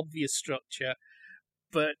lack of obvious structure,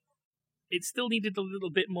 but it still needed a little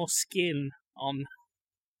bit more skin on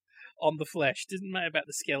the flesh. It didn't matter about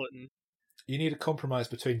the skeleton. You need a compromise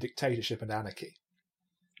between dictatorship and anarchy.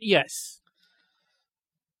 Yes.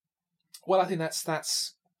 Well, I think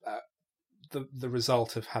that's the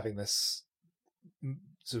result of having this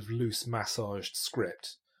sort of loose, massaged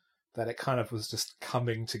script, that it kind of was just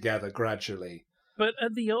coming together gradually. But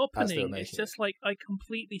at the opening, it's just like, I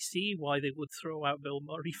completely see why they would throw out Bill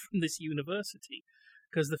Murray from this university,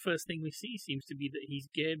 because the first thing we see seems to be that he's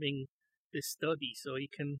gaming this study so he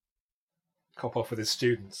can cop off with his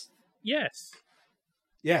students. Yes.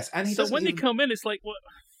 Yes, and he so when they come in, it's like, what?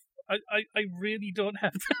 I really don't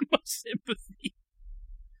have that much sympathy.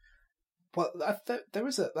 Well, there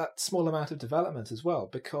is that small amount of development as well,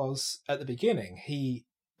 because at the beginning, he,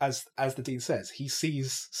 as the Dean says, he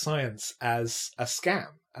sees science as a scam,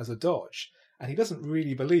 as a dodge, and he doesn't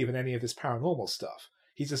really believe in any of this paranormal stuff.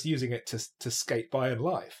 He's just using it to skate by in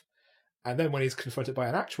life. And then when he's confronted by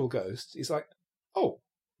an actual ghost, he's like, oh,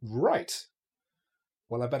 right.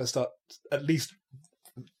 Well, I better start at least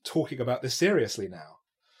talking about this seriously now.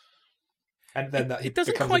 And then it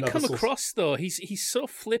doesn't quite come across, though. He's so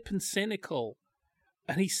flip and cynical,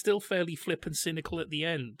 and he's still fairly flip and cynical at the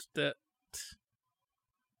end, that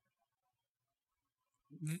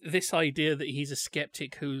this idea that he's a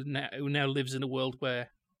skeptic who now lives in a world where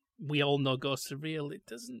we all know ghosts are real, it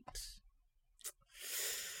doesn't.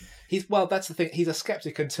 That's the thing. He's a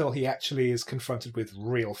skeptic until he actually is confronted with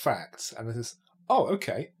real facts, and this is, oh,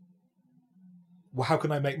 okay. Well, how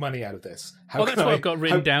can I make money out of this? That's what I've got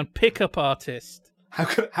written down. Pickup artist. How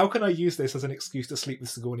can I use this as an excuse to sleep with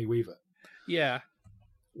Sigourney Weaver? Yeah.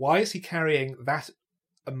 Why is he carrying that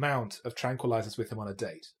amount of tranquilizers with him on a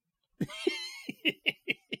date?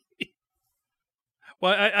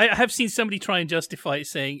 Well, I have seen somebody try and justify it,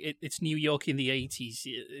 saying it's New York in the 80s.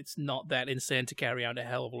 It's not that insane to carry out a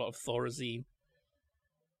hell of a lot of Thorazine.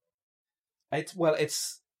 It's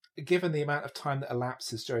given the amount of time that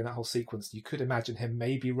elapses during that whole sequence, you could imagine him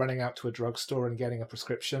maybe running out to a drugstore and getting a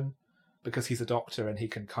prescription, because he's a doctor and he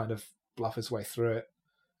can kind of bluff his way through it,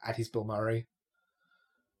 and he's Bill Murray.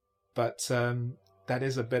 But that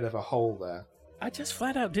is a bit of a hole there. I just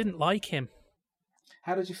flat out didn't like him.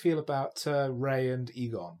 How did you feel about Ray and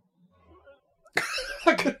Egon?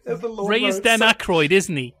 The lawnmower Ray is Dan Aykroyd,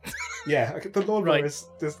 isn't he? Yeah, the lawnmower Right. is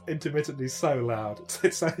just intermittently so loud.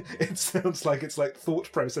 It sounds like it's like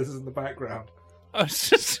thought processes in the background. I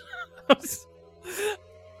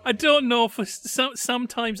don't know.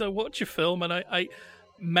 Sometimes I watch a film and I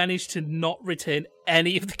manage to not retain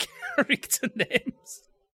any of the character names.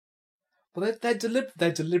 Well, they're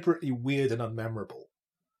deliberately weird and unmemorable.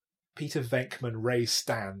 Peter Venkman, Ray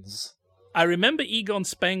Stans. I remember Egon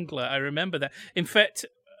Spengler. I remember that. In fact,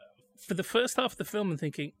 for the first half of the film, I'm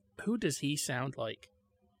thinking, who does he sound like?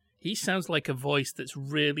 He sounds like a voice that's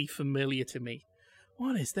really familiar to me.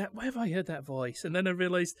 What is that? Where have I heard that voice? And then I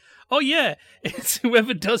realised, oh yeah, it's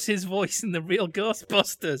whoever does his voice in the real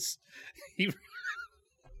Ghostbusters.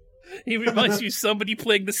 He reminds me of somebody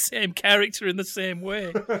playing the same character in the same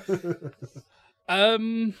way.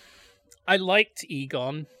 I liked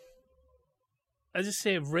Egon. As I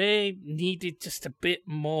say, Ray needed just a bit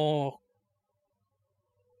more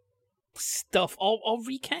stuff or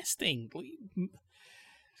recasting.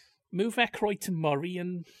 Move Aykroyd to Murray,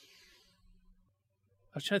 and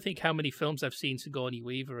I'm trying to think how many films I've seen Sigourney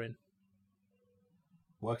Weaver in.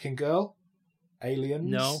 Working Girl? Aliens?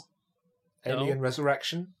 No. Alien No.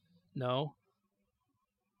 Resurrection? No.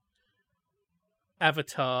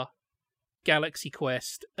 Avatar, Galaxy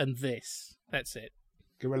Quest, and this. That's it.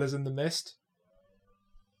 Gorillas in the Mist?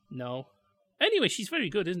 No. Anyway, she's very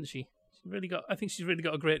good, isn't she? I think she's really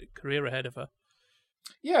got a great career ahead of her.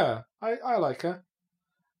 Yeah, I like her.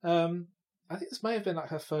 I think this may have been like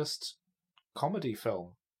her first comedy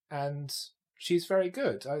film, and she's very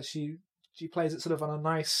good. She plays it sort of on a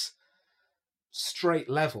nice, straight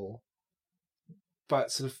level,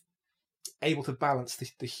 but sort of able to balance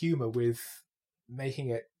the humour with making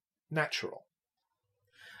it natural.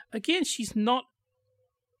 Again, she's not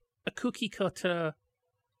a cookie cutter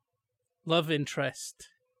love interest.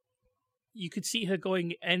 You could see her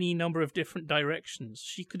going any number of different directions.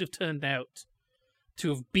 She could have turned out to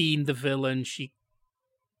have been the villain. She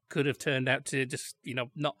could have turned out to just,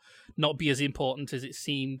 not be as important as it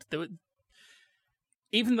seemed.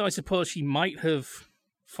 Even though I suppose she might have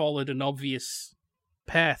followed an obvious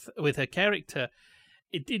path with her character,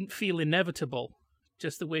 it didn't feel inevitable,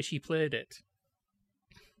 just the way she played it.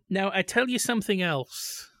 Now, I tell you something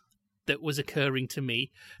else that was occurring to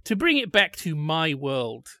me, to bring it back to my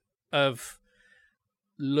world of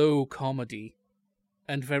low comedy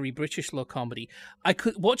and very British low comedy.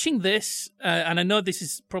 Watching this, and I know this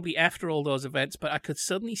is probably after all those events, but I could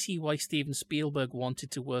suddenly see why Steven Spielberg wanted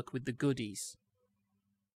to work with the Goodies.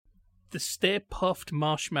 The Stay Puft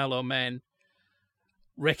Marshmallow Men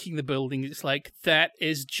wrecking the building. It's like, that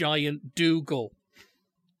is Giant Dougal.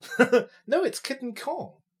 No, it's Kitten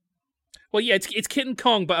Kong. Well, yeah, it's Kitten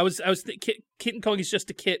Kong, but I was Kitten Kong is just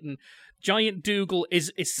a kitten. Giant Dougal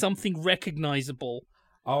is something recognizable.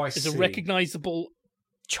 Oh, I see. It's a recognizable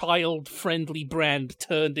child-friendly brand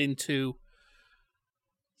turned into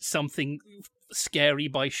something scary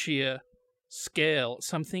by sheer scale.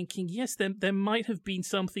 So I'm thinking, yes, there might have been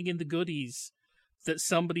something in the Goodies that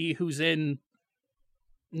somebody who's in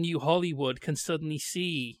New Hollywood can suddenly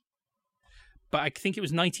see. But I think it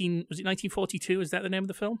was 1942? Is that the name of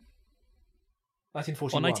the film?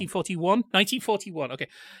 1941. Or 1941? 1941, okay.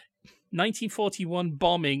 1941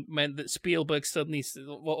 bombing meant that Spielberg suddenly said,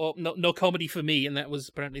 well, no comedy for me, and that was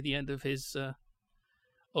apparently the end of his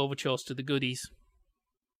overtures to the Goodies.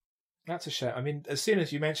 That's a shame. I mean, as soon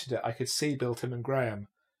as you mentioned it, I could see Bill, Tim and Graham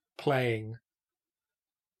playing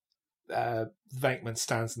Venkman,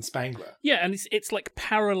 Stans and Spengler. Yeah, and it's like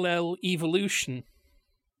parallel evolution.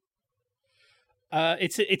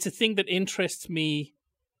 It's a thing that interests me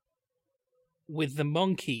with the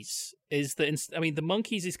Monkees, is that the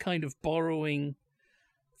Monkees is kind of borrowing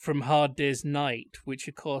from Hard Day's Night, which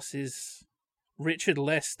of course is Richard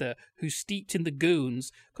Lester, who's steeped in the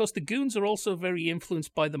Goons. Of course, the Goons are also very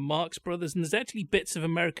influenced by the Marx Brothers, and there's actually bits of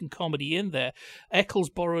American comedy in there. Eccles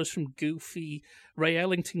borrows from Goofy. Ray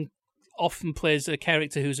Ellington often plays a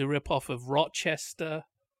character who's a rip-off of Rochester.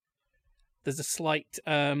 There's a slight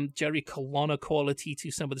Jerry Colonna quality to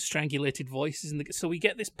some of the strangulated voices. So we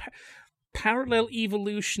get this parallel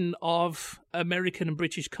evolution of American and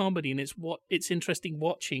British comedy, and it's interesting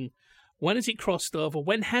watching. When has it crossed over?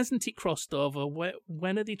 When hasn't it crossed over?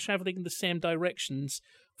 When are they travelling in the same directions,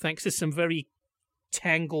 thanks to some very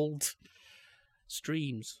tangled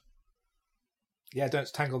streams? Yeah, don't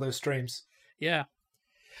tangle those streams. Yeah.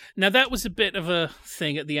 Now, that was a bit of a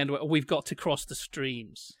thing at the end where we've got to cross the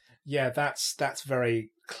streams. Yeah, that's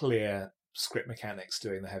very clear script mechanics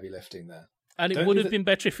doing the heavy lifting there. And it would have been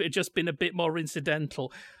better if it had just been a bit more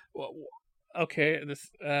incidental. Okay,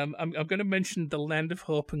 I'm going to mention The Land of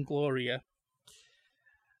Hope and Gloria.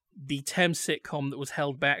 the Thames sitcom that was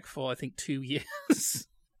held back for, I think, 2 years.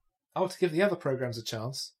 Oh, to give the other programs a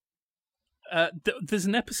chance. There's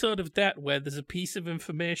an episode of that where there's a piece of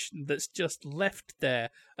information that's just left there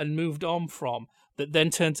and moved on from that then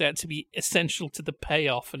turns out to be essential to the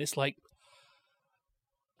payoff. And it's like,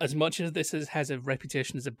 as much as this has a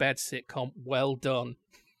reputation as a bad sitcom, well done.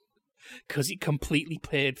 Because it completely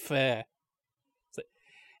played fair. So,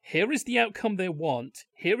 here is the outcome they want.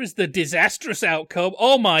 Here is the disastrous outcome.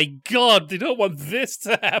 Oh my God, they don't want this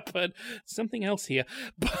to happen. Something else here.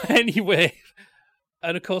 But anyway,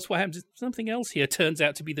 and of course what happens is something else here turns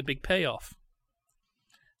out to be the big payoff.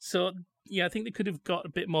 So, yeah, I think they could have got a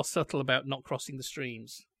bit more subtle about not crossing the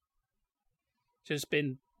streams. Just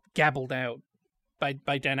been gabbled out by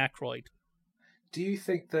Dan Aykroyd. Do you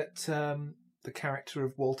think that the character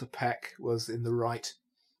of Walter Peck was in the right?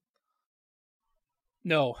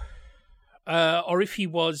 No. Or if he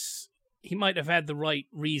was, he might have had the right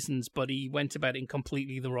reasons, but he went about it in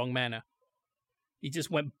completely the wrong manner. He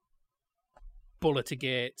just went bullet to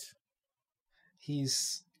gate.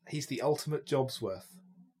 He's the ultimate Jobsworth.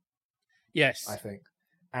 Yes. I think.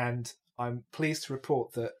 And I'm pleased to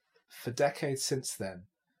report that for decades since then,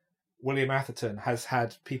 William Atherton has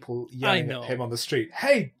had people yelling at him on the street,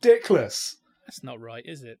 "Hey, Dickless!" That's not right,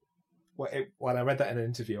 is it? When I read that in an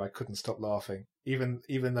interview, I couldn't stop laughing, even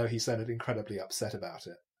though he sounded incredibly upset about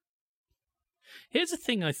it. Here's the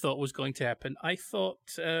thing I thought was going to happen. I thought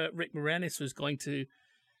Rick Moranis was going to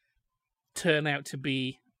turn out to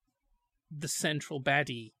be the central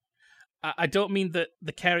baddie. I don't mean that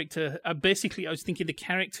the character... basically, I was thinking the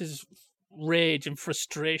character's rage and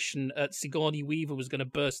frustration at Sigourney Weaver was going to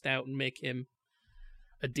burst out and make him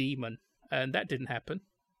a demon. And that didn't happen.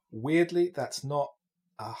 Weirdly, that's not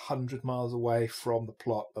 100 miles away from the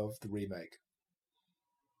plot of the remake.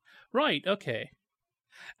 Right, okay.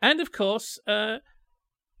 And of course,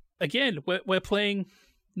 again, we're playing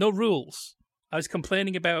no rules. I was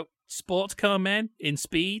complaining about sports car men in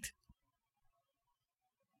Speed.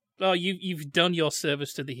 Oh, you've done your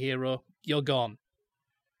service to the hero. You're gone.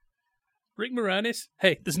 Rick Moranis,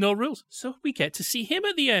 hey, there's no rules, so we get to see him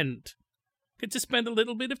at the end. Get to spend a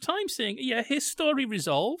little bit of time saying, yeah, his story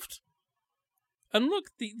resolved. And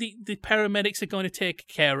look, the paramedics are going to take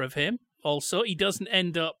care of him. Also, he doesn't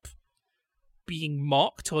end up being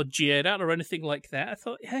mocked or jeered at or anything like that. I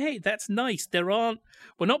thought, hey, that's nice. We're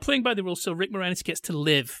not playing by the rules, so Rick Moranis gets to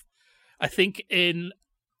live. I think in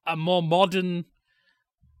a more modern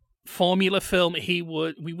formula film, we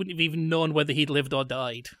wouldn't have even known whether he'd lived or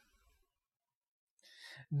died.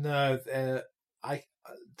 No, there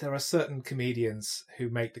are certain comedians who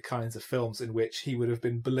make the kinds of films in which he would have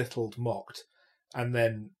been belittled, mocked, and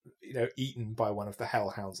then, eaten by one of the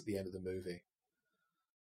hellhounds at the end of the movie.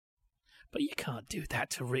 But you can't do that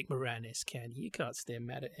to Rick Moranis, can you? You can't stay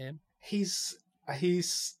mad at him. He's. I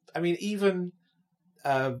mean, even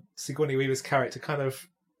Sigourney Weaver's character kind of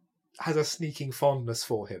has a sneaking fondness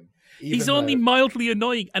for him. He's only mildly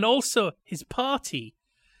annoying, and also his party.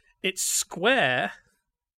 It's square.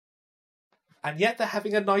 And yet they're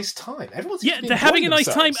having a nice time. They're having a nice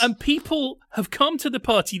time, and people have come to the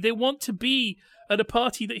party. They want to be at a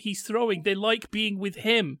party that he's throwing. They like being with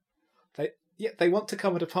him. They want to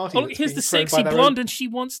come at a party. Oh, here's the sexy blonde, and she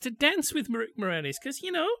wants to dance with Rick Moranis because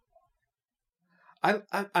I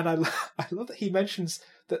love that he mentions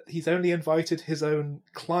that he's only invited his own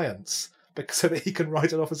clients so that he can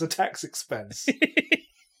write it off as a tax expense.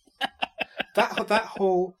 that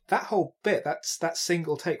whole bit, that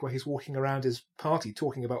single take where he's walking around his party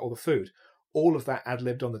talking about all the food, all of that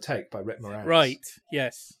ad-libbed on the take by Rick Moranis. Right,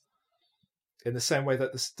 yes. In the same way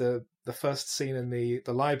that the first scene in the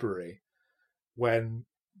library, when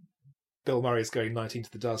Bill Murray is going 19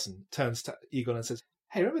 to the dozen, turns to Egon and says,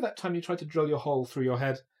 "Hey, remember that time you tried to drill your hole through your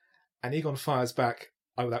head?" And Egon fires back,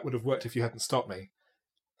 "Oh, that would have worked if you hadn't stopped me."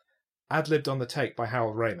 Ad-libbed on the take by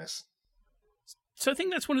Harold Ramis. So I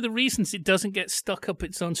think that's one of the reasons it doesn't get stuck up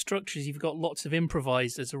its own structures. You've got lots of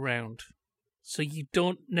improvisers around. So you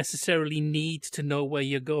don't necessarily need to know where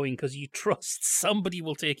you're going because you trust somebody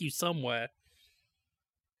will take you somewhere.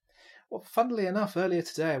 Well, funnily enough, earlier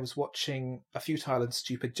today I was watching A Futile and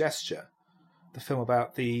Stupid Gesture, the film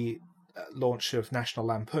about the launch of National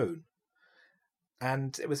Lampoon.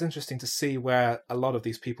 And it was interesting to see where a lot of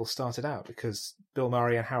these people started out, because Bill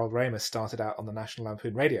Murray and Harold Ramis started out on the National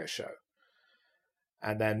Lampoon radio show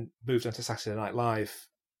and then moved on to Saturday Night Live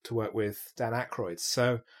to work with Dan Aykroyd.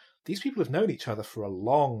 So these people have known each other for a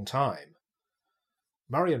long time.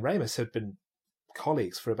 Murray and Ramis had been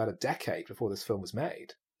colleagues for about a decade before this film was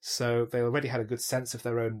made. So they already had a good sense of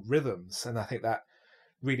their own rhythms, and I think that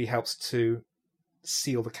really helps to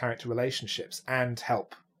seal the character relationships and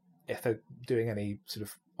help if they're doing any sort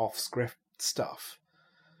of off-script stuff,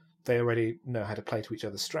 they already know how to play to each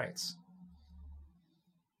other's strengths.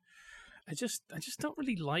 I just don't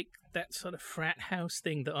really like that sort of frat house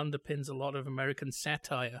thing that underpins a lot of American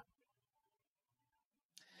satire.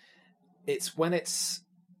 It's when it's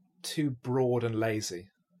too broad and lazy.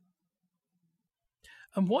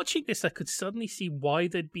 And watching this, I could suddenly see why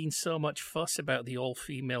there'd been so much fuss about the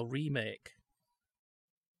all-female remake.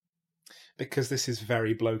 Because this is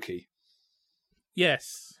very blokey.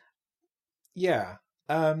 Yes. Yeah.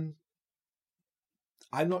 I'm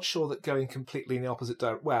not sure that going completely in the opposite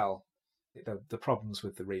direction... Well, the problems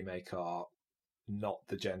with the remake are not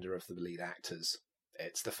the gender of the lead actors.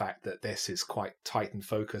 It's the fact that this is quite tight and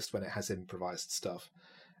focused when it has improvised stuff,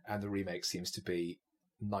 and the remake seems to be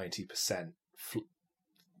 90%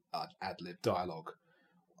 ad-lib dialogue,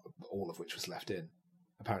 all of which was left in.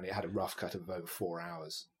 Apparently it had a rough cut of over 4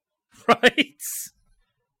 hours. Right.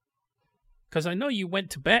 Because I know you went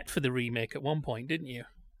to bat for the remake at one point, didn't you?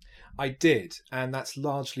 I did, and that's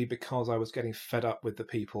largely because I was getting fed up with the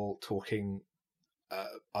people talking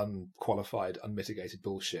unqualified, unmitigated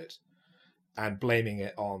bullshit and blaming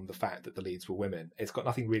it on the fact that the leads were women. It's got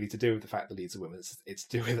nothing really to do with the fact the leads are women. It's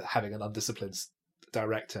to do with having an undisciplined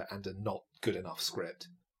director and a not good enough script.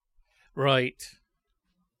 Right.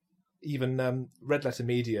 Even Red Letter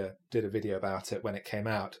Media did a video about it when it came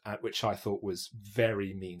out, which I thought was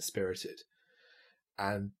very mean-spirited.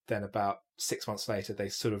 And then about 6 months later, they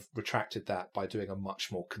sort of retracted that by doing a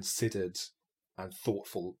much more considered and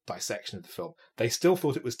thoughtful dissection of the film. They still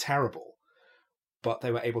thought it was terrible, but they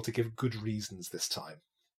were able to give good reasons this time.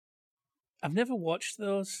 I've never watched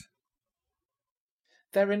those.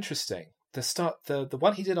 They're interesting. The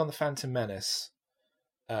one he did on The Phantom Menace,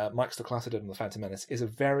 Mike Stocklata did on The Phantom Menace, is a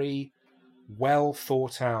very well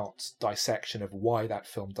thought out dissection of why that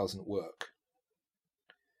film doesn't work.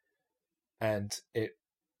 And it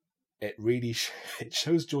really it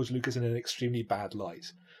shows George Lucas in an extremely bad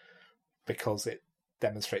light, because it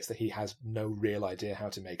demonstrates that he has no real idea how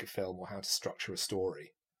to make a film or how to structure a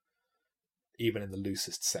story, even in the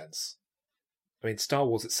loosest sense. I mean, Star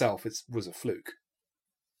Wars itself was a fluke.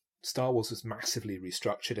 Star Wars was massively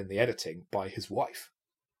restructured in the editing by his wife.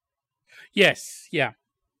 Yes, yeah.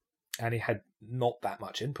 And he had not that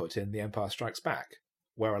much input in The Empire Strikes Back,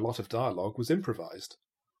 where a lot of dialogue was improvised.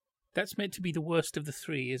 That's meant to be the worst of the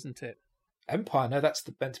three, isn't it? Empire, no, that's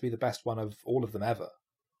meant to be the best one of all of them ever.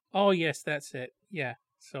 Oh, yes, that's it. Yeah,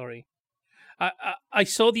 sorry. I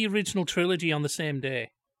saw the original trilogy on the same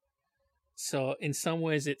day. So in some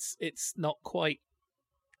ways it's not quite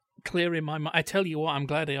clear in my mind. I tell you what, I'm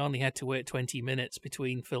glad I only had to wait 20 minutes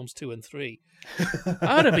between films 2 and 3.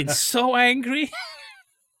 I'd have been so angry.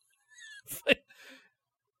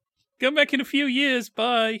 Come back in a few years,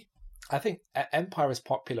 bye. I think Empire is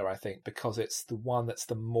popular, because it's the one that's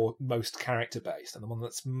the most character-based and the one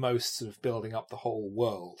that's most sort of building up the whole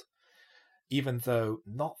world. Even though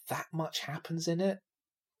not that much happens in it,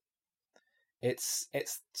 it's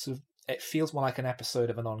sort of, it feels more like an episode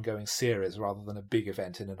of an ongoing series rather than a big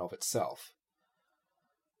event in and of itself.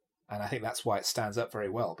 And I think that's why it stands up very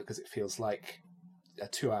well, because it feels like a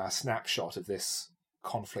 2-hour snapshot of this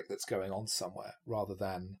conflict that's going on somewhere, rather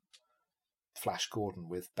than Flash Gordon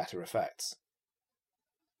with better effects.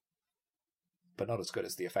 But not as good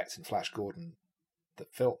as the effects in Flash Gordon, the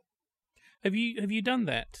film. Have you done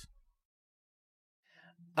that?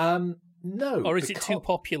 No. Or is it too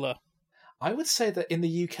popular? I would say that in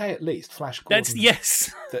the UK at least, Flash Gordon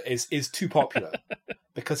yes. that is too popular.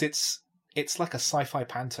 Because it's like a sci-fi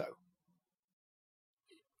panto.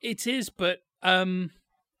 It is, but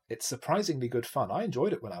it's surprisingly good fun. I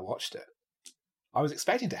enjoyed it when I watched it. I was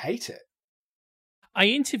expecting to hate it. I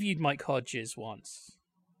interviewed Mike Hodges once.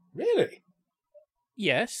 Really?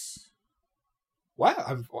 Yes.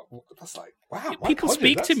 Wow, that's like, wow. People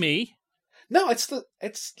speak to me. No, it's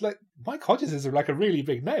like Mike Hodges is like a really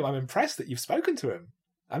big name. I'm impressed that you've spoken to him.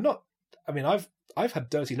 I've had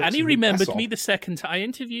dirty looks. And he remembered me the second time. I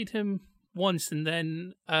interviewed him once, and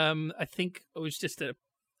then I think it was just the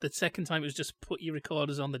second time it was just put your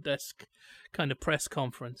recorders on the desk kind of press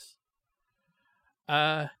conference.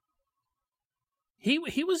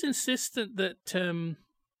 He was insistent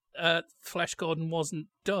that Flash Gordon wasn't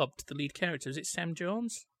dubbed, the lead character. Is it Sam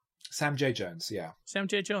Jones? Sam J. Jones, yeah. Sam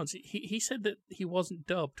J. Jones. He said that he wasn't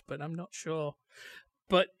dubbed, but I'm not sure.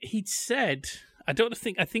 But he'd said, I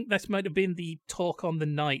think that might have been the talk on the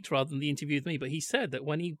night rather than the interview with me, but he said that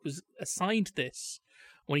when he was assigned this,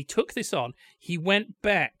 when he took this on, he went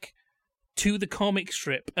back to the comic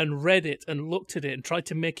strip and read it and looked at it and tried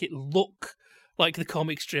to make it look like the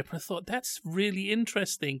comic strip. And I thought, that's really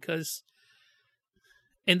interesting, because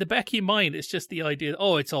in the back of your mind, it's just the idea,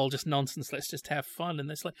 oh, it's all just nonsense, let's just have fun. And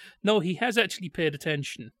it's like, no, he has actually paid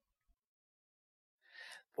attention.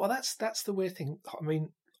 Well, that's the weird thing. I mean,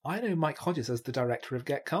 I know Mike Hodges as the director of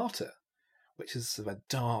Get Carter, which is sort of a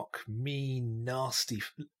dark, mean, nasty...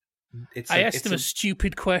 I asked him a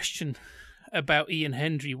stupid question about Ian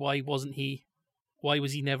Hendry. Why was he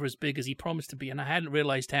never as big as he promised to be? And I hadn't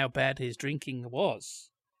realised how bad his drinking was.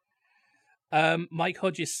 Mike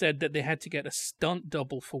Hodges said that they had to get a stunt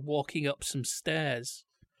double for walking up some stairs.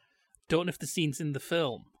 Don't know if the scene's in the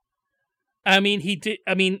film. I mean, he did.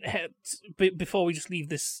 I mean, before we just leave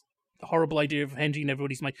this horrible idea of Hendry in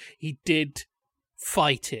everybody's mind, he did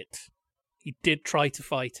fight it. He did try to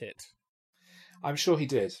fight it. I'm sure he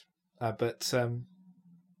did, but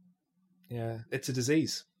yeah, it's a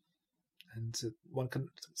disease, and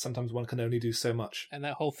sometimes one can only do so much. And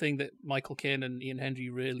that whole thing that Michael Caine and Ian Hendry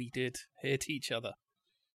really did hate each other.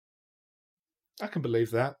 I can believe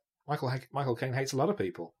that. Michael Caine hates a lot of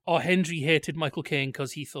people. Or Hendry hated Michael Caine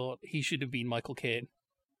because he thought he should have been Michael Caine.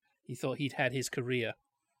 He thought he'd had his career.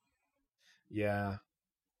 Yeah.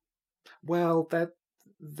 Well, they're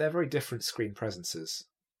very different screen presences.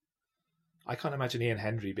 I can't imagine Ian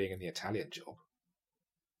Hendry being in the Italian Job.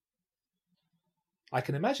 I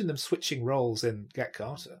can imagine them switching roles in Get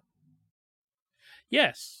Carter.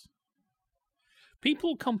 Yes.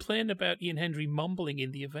 People complain about Ian Hendry mumbling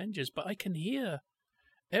in The Avengers, but I can hear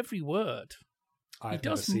every word. I've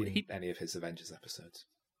never seen any of his Avengers episodes.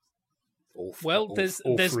 All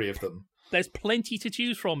three of them. There's plenty to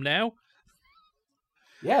choose from now.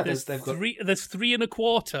 Yeah, there's 3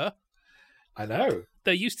 1/4. I know.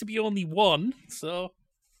 There used to be only 1, so...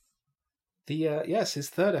 Yes, his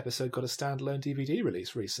third episode got a standalone DVD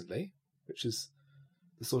release recently, which is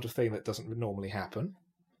the sort of thing that doesn't normally happen.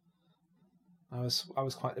 I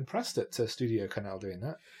was quite impressed at Studio Canal doing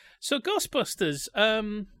that. So Ghostbusters,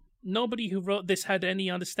 nobody who wrote this had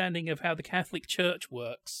any understanding of how the Catholic Church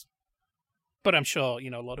works. But I'm sure,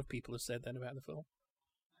 a lot of people have said that about the film.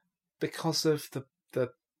 Because of the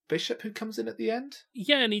bishop who comes in at the end?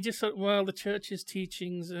 Yeah, and he just thought, well, the church's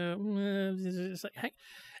teachings... it's like, heck,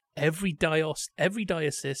 every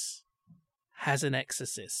diocese has an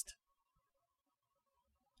exorcist.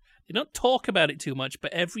 They don't talk about it too much,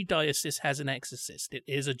 but every diocese has an exorcist. It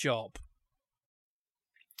is a job.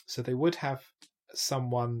 So they would have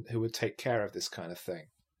someone who would take care of this kind of thing.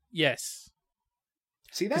 Yes.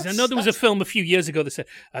 See, because I know there was a film a few years ago that said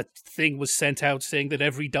a thing was sent out saying that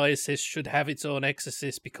every diocese should have its own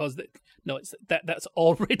exorcist because that's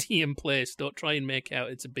already in place. Don't try and make out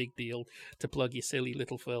it's a big deal to plug your silly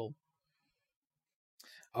little film.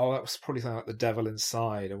 Oh, that was probably something like The Devil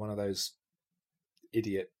Inside, or one of those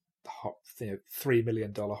idiot $3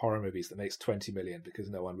 million horror movies that makes $20 million because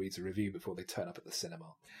no one reads a review before they turn up at the cinema.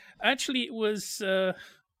 Actually, it was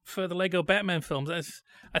for the Lego Batman films.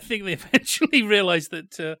 I think they eventually realised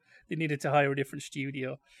that they needed to hire a different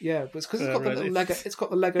studio. Yeah, but it's because it's got the little Lego. It's got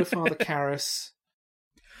the Lego Father Karras.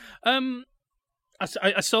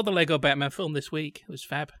 I saw the Lego Batman film this week. It was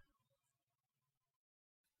fab.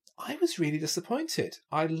 I was really disappointed.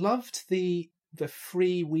 I loved the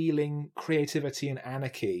freewheeling creativity and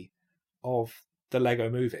anarchy of the Lego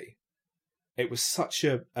movie. It was such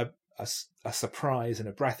a surprise and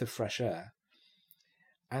a breath of fresh air.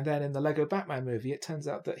 And then in the Lego Batman movie, it turns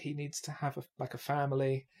out that he needs to have a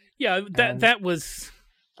family. Yeah, that was...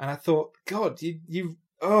 And I thought, God, you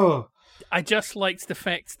I just liked the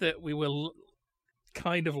fact that we were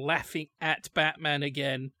kind of laughing at Batman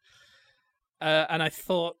again. And I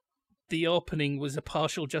thought the opening was a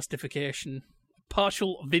partial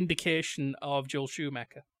vindication of Joel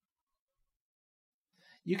Schumacher.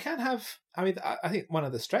 You can have... I mean, I think one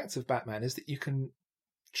of the strengths of Batman is that you can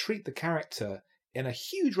treat the character in a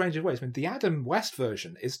huge range of ways. I mean, the Adam West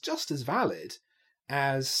version is just as valid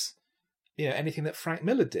as anything that Frank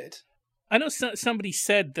Miller did. I know somebody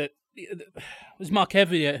said that it was Mark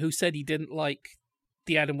Evia who said he didn't like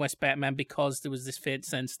the Adam West Batman because there was this faint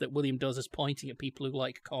sense that William does is pointing at people who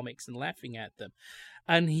like comics and laughing at them.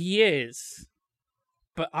 And he is.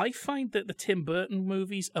 But I find that the Tim Burton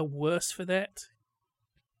movies are worse for that.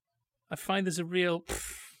 I find there's a real...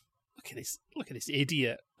 Look at this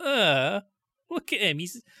idiot. Look at him.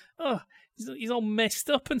 He's all messed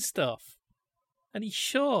up and stuff. And he's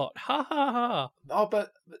short. Ha ha ha. Oh,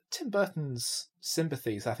 but Tim Burton's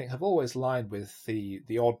sympathies, I think, have always lined with the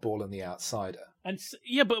oddball and the outsider. And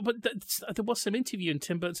yeah, but there was some interview and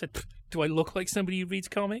Tim Burton said, "Do I look like somebody who reads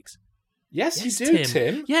comics?" Yes, you do,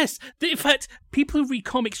 Tim. Yes. In fact, people who read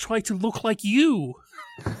comics try to look like you.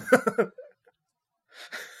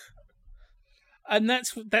 And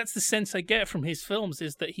that's the sense I get from his films,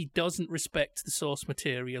 is that he doesn't respect the source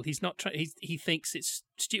material. He's not he thinks it's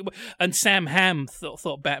stupid. And Sam Hamm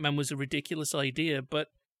thought Batman was a ridiculous idea, but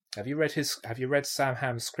Have you read Sam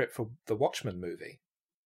Hamm's script for the Watchmen movie?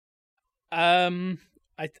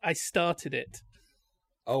 I started it.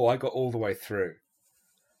 Oh, I got all the way through.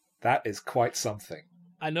 That is quite something.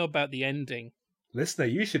 I know about the ending. Listener,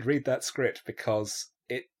 you should read that script, because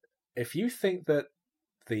if you think that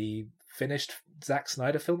the finished Zack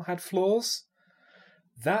Snyder film had flaws,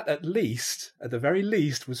 that at the very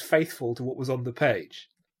least, was faithful to what was on the page.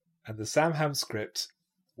 And the Sam Hamm script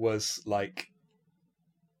was like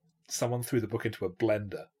someone threw the book into a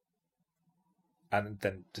blender and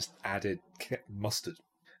then just added mustard.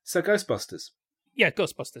 So Ghostbusters. Yeah,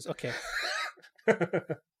 Ghostbusters. Okay.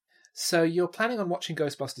 So you're planning on watching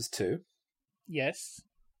Ghostbusters 2? Yes.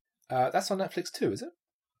 That's on Netflix too, is it?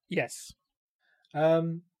 Yes.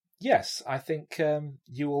 Yes, I think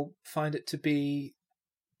you will find it to be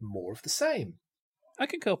more of the same. I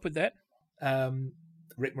can cope with that.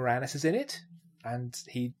 Rick Moranis is in it, and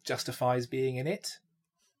he justifies being in it.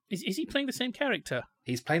 Is he playing the same character?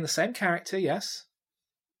 He's playing the same character, yes.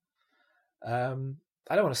 I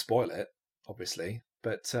don't want to spoil it, obviously,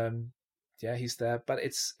 but yeah, he's there. But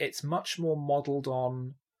it's much more modelled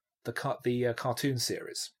on the cartoon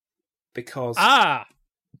series, because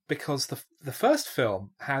the first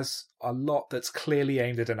film has a lot that's clearly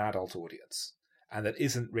aimed at an adult audience and that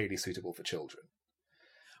isn't really suitable for children.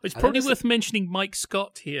 It's probably worth mentioning Mike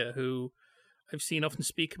Scott here, who I've seen often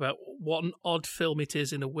speak about what an odd film it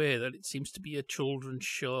is, in a way that it seems to be a children's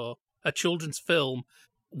show, a children's film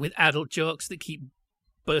with adult jokes that keep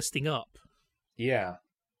bursting up. Yeah.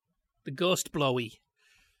 The Ghost Blowy.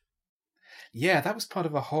 Yeah, that was part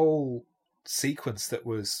of a whole sequence that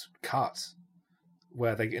was cut,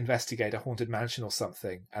 where they investigate a haunted mansion or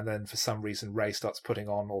something, and then for some reason Ray starts putting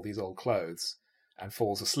on all these old clothes and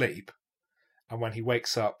falls asleep. And when he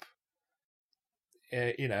wakes up,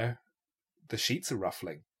 the sheets are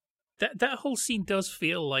ruffling. That whole scene does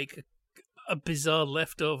feel like a bizarre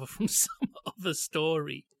leftover from some other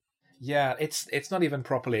story. Yeah, it's not even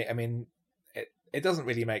properly. I mean, it doesn't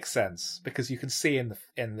really make sense, because you can see in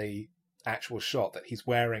the actual shot that he's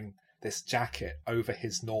wearing this jacket over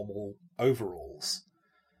his normal overalls.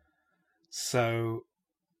 So,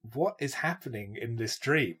 what is happening in this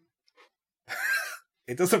dream?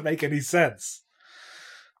 It doesn't make any sense.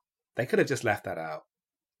 They could have just left that out.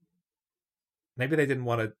 Maybe they didn't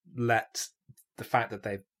want to let the fact that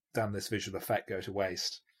they've done this visual effect go to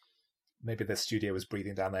waste. Maybe the studio was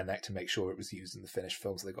breathing down their neck to make sure it was used in the finished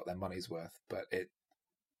film, so they got their money's worth. But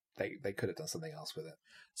they could have done something else with it.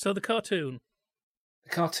 So the cartoon. The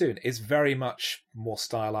cartoon is very much more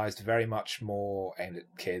stylized, very much more aimed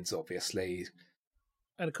at kids, obviously.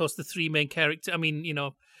 And of course, the three main characters. I mean,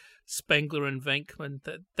 Spengler and Venkman.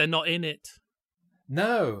 They're not in it.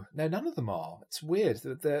 No, none of them are. It's weird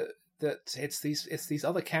that it's these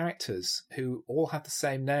other characters who all have the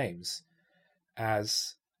same names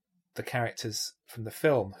as the characters from the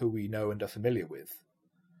film who we know and are familiar with.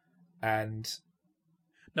 And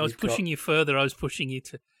no, I was pushing you further. I was pushing you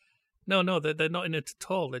to... No, they're not in it at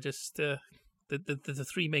all. They're just... The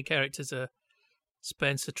three main characters are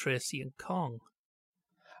Spencer, Tracy, and Kong.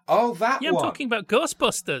 Oh, that one! Yeah, I'm talking about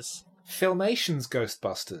Ghostbusters. Filmation's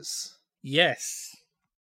Ghostbusters. Yes.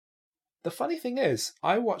 The funny thing is,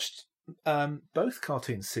 I watched both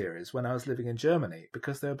cartoon series when I was living in Germany,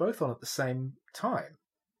 because they were both on at the same time.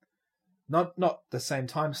 Not the same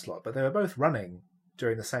time slot, but they were both running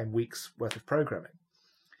during the same week's worth of programming.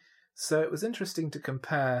 So it was interesting to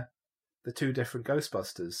compare the two different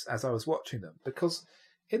Ghostbusters as I was watching them, because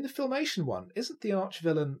in the Filmation one, isn't the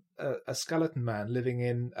arch-villain a skeleton man living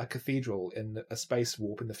in a cathedral in a space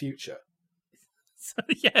warp in the future?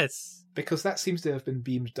 Yes. Because that seems to have been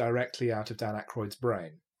beamed directly out of Dan Aykroyd's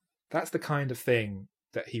brain. That's the kind of thing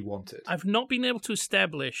that he wanted. I've not been able to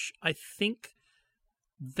establish, I think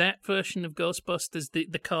that version of Ghostbusters,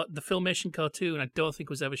 the Filmation cartoon, I don't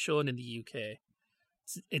think was ever shown in the UK.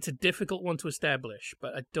 It's a difficult one to establish,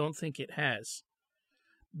 but I don't think it has.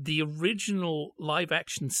 The original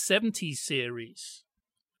live-action 70s series,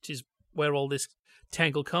 which is where all this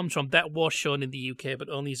tangle comes from, that was shown in the UK, but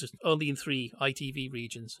only in 3 ITV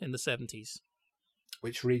regions in the 70s.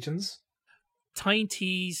 Which regions?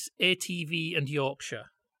 Tyne-Tees, ATV, and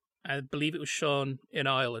Yorkshire. I believe it was shown in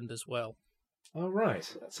Ireland as well. Oh, right.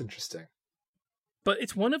 That's interesting. But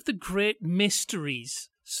it's one of the great mysteries.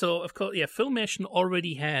 So, of course, yeah, Filmation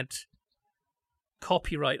already had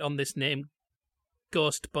copyright on this name,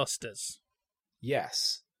 Ghostbusters.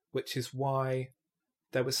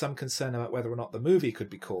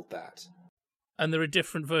 And there are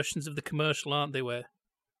different versions of the commercial, aren't there? Where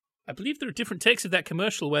I believe there are different takes of that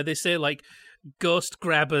commercial where they say like ghost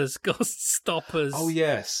grabbers, ghost stoppers. Oh,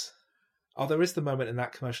 yes. Oh, there is the moment in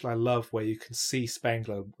that commercial I love where you can see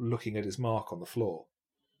Spengler looking at his mark on the floor.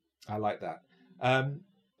 I like that.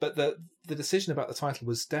 But the decision about the title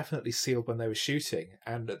was definitely sealed when they were shooting.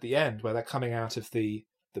 And at the end, where they're coming out of the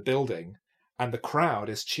building and the crowd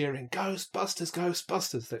is cheering, Ghostbusters,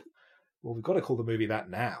 Ghostbusters. Well, we've got to call the movie that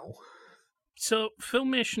now. So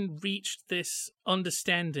Filmation reached this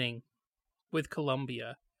understanding with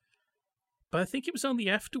Columbia. But I think it was only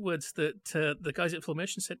afterwards that the guys at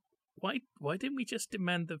Filmation said, why didn't we just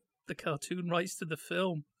demand the cartoon rights to the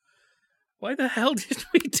film? Why the hell did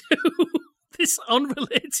we do this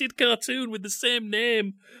unrelated cartoon with the same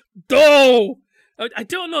name? I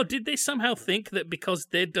don't know. Did they somehow think that because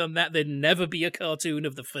they'd done that, there'd never be a cartoon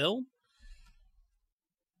of the film?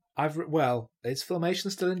 Is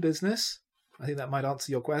Filmation still in business? I think that might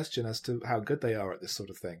answer your question as to how good they are at this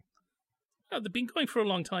sort of thing. Oh, they've been going for a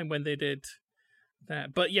long time when they did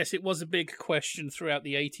that. But yes, it was a big question throughout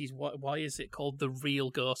the 80s. Why is it called The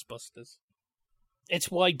Real Ghostbusters?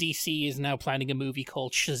 It's why DC is now planning a movie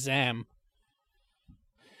called Shazam.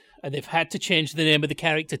 And they've had to change the name of the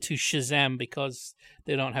character to Shazam because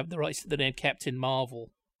they don't have the rights to the name Captain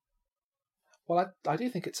Marvel. Well, I do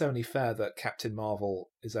think it's only fair that Captain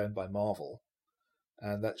Marvel is owned by Marvel.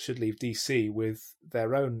 And that should leave DC with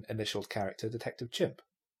their own initialed character, Detective Chimp.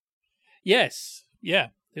 Yes, yeah.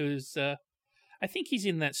 There was, I think he's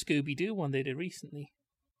in that Scooby-Doo one they did recently.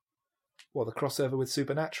 Well, the crossover with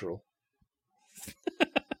Supernatural.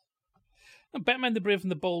 Batman the Brave and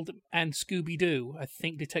the Bold and Scooby-Doo. I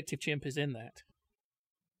think Detective Chimp is in that.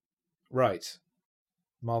 Right.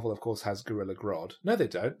 Marvel, of course, has Gorilla Grodd. No, they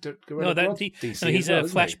don't. DC he's a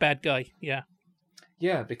Flash bad guy, yeah.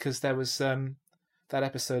 Yeah, because there was that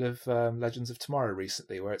episode of Legends of Tomorrow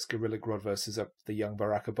recently where it's Gorilla Grodd versus the young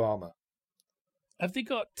Barack Obama. Have they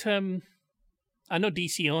got... I know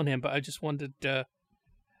DC own him, but I just wondered,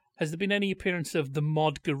 has there been any appearance of the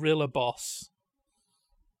mod gorilla boss?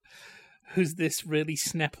 Who's this really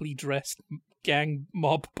snappily dressed gang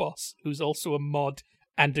mob boss who's also a mod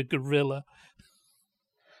and a gorilla?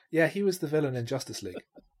 Yeah, he was the villain in Justice League.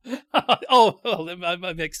 Oh, well,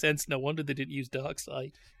 that makes sense. No wonder they didn't use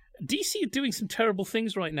Darkseid. DC are doing some terrible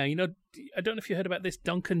things right now. You know, I don't know if you heard about this.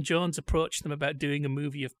 Duncan Jones approached them about doing a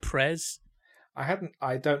movie of Prez.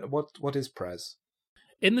 I don't. What is Prez?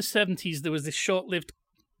 In the 70s, there was this short-lived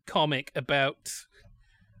comic about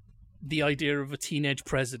the idea of a teenage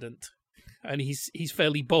president. And he's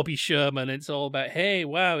fairly Bobby Sherman. It's all about, hey,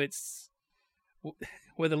 wow,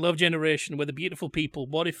 we're the love generation, we're the beautiful people.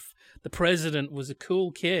 What if the president was a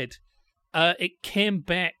cool kid? It came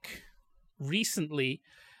back recently,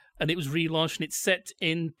 and it was relaunched, and it's set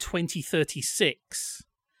in 2036.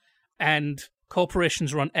 And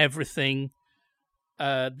corporations run everything.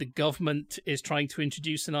 The government is trying to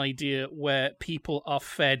introduce an idea where people are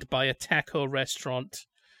fed by a taco restaurant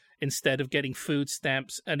instead of getting food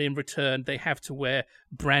stamps, and in return they have to wear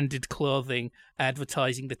branded clothing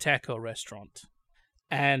advertising the taco restaurant.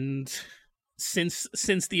 And since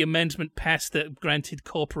the amendment passed that granted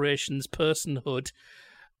corporations personhood,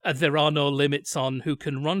 there are no limits on who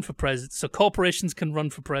can run for president. So corporations can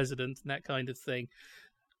run for president and that kind of thing.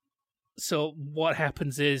 So what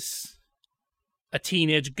happens is a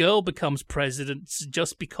teenage girl becomes president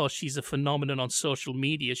just because she's a phenomenon on social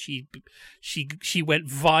media. She went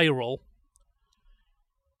viral.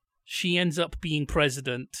 She ends up being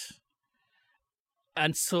president.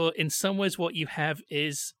 And so in some ways what you have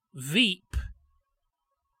is Veep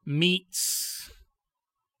meets,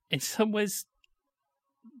 in some ways,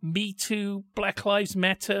 Me Too, Black Lives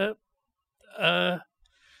Matter, the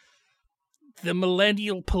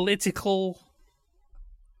millennial political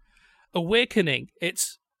awakening.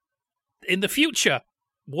 It's in the future.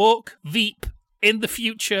 Woke, Veep, in the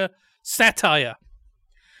future, satire.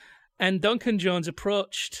 And Duncan Jones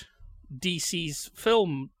approached DC's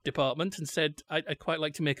film department and said, I'd quite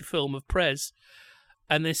like to make a film of Prez.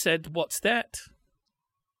 And they said, what's that?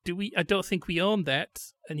 I don't think we own that.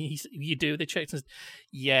 And he said, you do? They checked and said,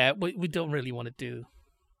 yeah, we don't really want to do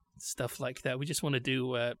stuff like that. We just want to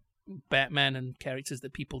do Batman and characters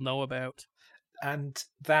that people know about. And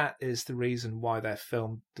that is the reason why their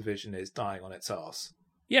film division is dying on its arse.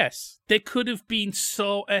 Yes, they could have been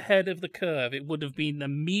so ahead of the curve. It would have been a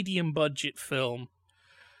medium-budget film.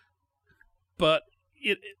 But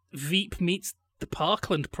Veep meets the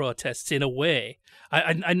Parkland protests in a way.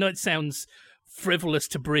 I know it sounds frivolous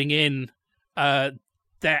to bring in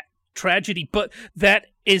that tragedy, but that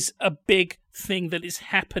is a big thing that is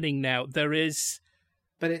happening now. There is...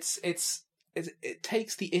 But it's it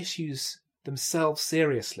takes the issues themselves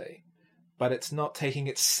seriously, but it's not taking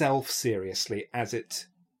itself seriously as it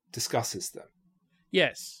discusses them.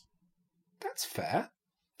 Yes. That's fair.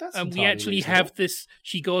 That's And we entirely actually reasonable. have this.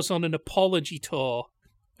 She goes on an apology tour,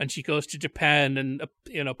 and she goes to Japan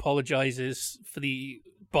and apologizes for the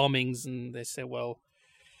bombings, and they say, well,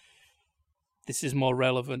 this is more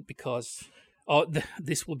relevant because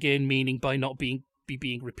this will gain meaning by not being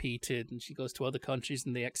repeated. And she goes to other countries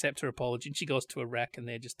and they accept her apology, and she goes to Iraq and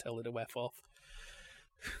they just tell her to F off.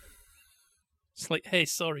 It's like, hey,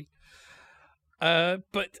 sorry.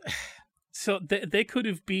 But so they could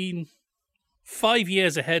have been 5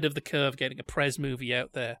 years ahead of the curve getting a Prez movie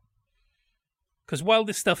out there. Because while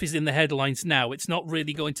this stuff is in the headlines now, it's not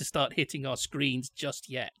really going to start hitting our screens just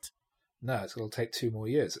yet. No, it's going to take 2 more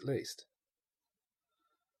years at least.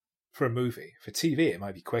 For a movie. For TV, it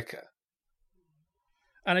might be quicker.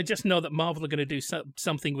 And I just know that Marvel are going to do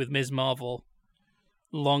something with Ms. Marvel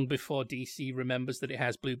long before DC remembers that it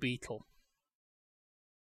has Blue Beetle.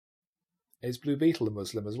 Is Blue Beetle a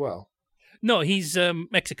Muslim as well? No, he's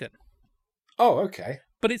Mexican. Oh, okay.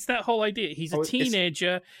 But it's that whole idea. He's a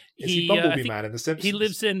teenager. Is he Bumblebee Man in The Simpsons? He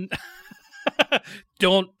lives in...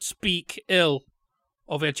 Don't speak ill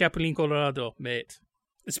of El Chapulín Colorado, mate.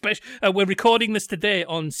 Especially, we're recording this today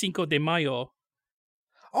on Cinco de Mayo.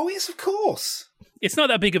 Oh, yes, of course. It's not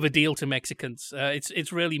that big of a deal to Mexicans.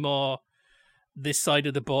 It's really more this side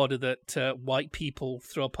of the border that white people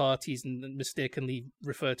throw parties and mistakenly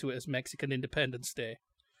refer to it as Mexican Independence Day,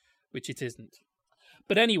 which it isn't.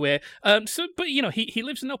 But anyway, he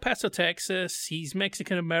lives in El Paso, Texas. He's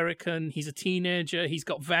Mexican American. He's a teenager. He's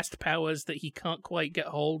got vast powers that he can't quite get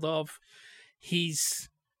hold of. It's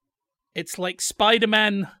like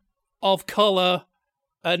Spider-Man of color,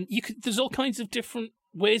 and there's all kinds of different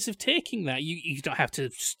ways of taking that. You don't have to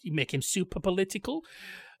make him super political,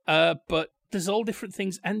 but there's all different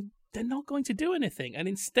things, and they're not going to do anything. And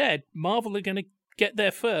instead, Marvel are going to get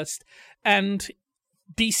there first, and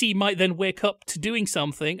DC might then wake up to doing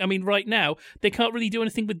something. I mean, right now, they can't really do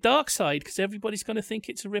anything with Darkseid because everybody's going to think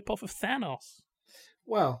it's a rip-off of Thanos.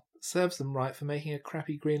 Well, it serves them right for making a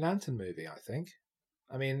crappy Green Lantern movie, I think.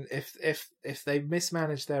 I mean, if they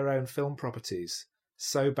mismanage their own film properties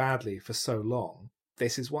so badly for so long,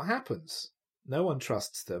 this is what happens. No one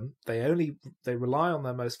trusts them. They rely on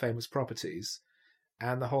their most famous properties,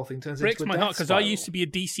 and the whole thing turns into a death spiral. Breaks my heart because I used to be a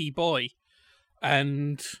DC boy,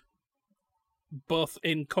 and both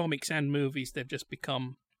in comics and movies, they've just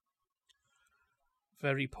become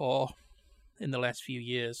very poor in the last few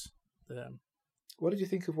years. What did you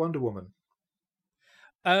think of Wonder Woman?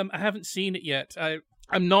 I haven't seen it yet.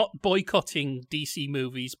 I'm not boycotting DC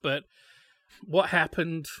movies, but what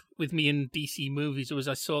happened with me in DC movies was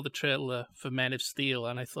I saw the trailer for Man of Steel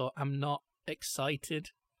and I thought, I'm not excited,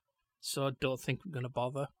 so I don't think I'm going to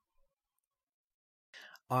bother.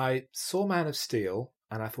 I saw Man of Steel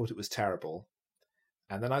and I thought it was terrible.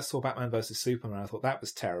 And then I saw Batman vs. Superman and I thought that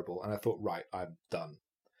was terrible. And I thought, right, I'm done.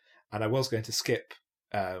 And I was going to skip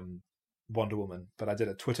Wonder Woman, but I did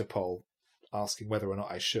a Twitter poll asking whether or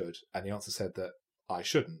not I should. And the answer said that I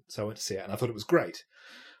shouldn't. So I went to see it and I thought it was great.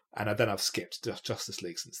 And then I've skipped Justice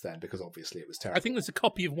League since then because obviously it was terrible. I think there's a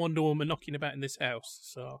copy of Wonder Woman knocking about in this house.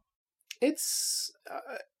 So it's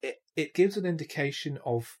it gives an indication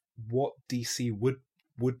of what DC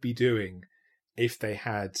would be doing if they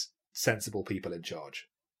had sensible people in charge.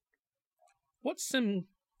 What's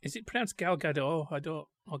is it pronounced Gal Gadot?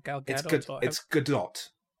 Or Gal Gadot? It's Gadot.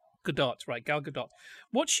 Gadot, right? Gal Gadot.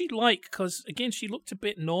 What's she like? Because again, she looked a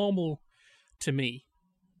bit normal to me.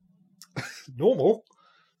 Normal?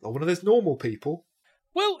 Not one of those normal people.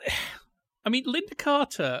 Well, I mean, Linda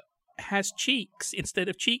Carter has cheeks instead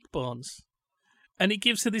of cheekbones, and it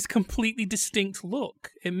gives her this completely distinct look.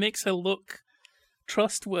 It makes her look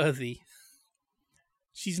trustworthy.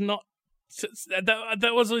 She's not.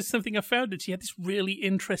 That was always something I found, that she had this really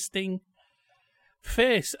interesting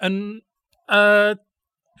face. And there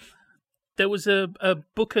was a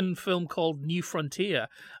book and film called New Frontier,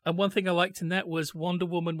 and one thing I liked in that was Wonder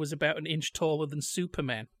Woman was about an inch taller than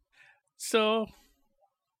Superman. So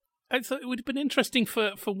I thought it would have been interesting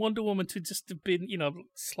for Wonder Woman to just have been,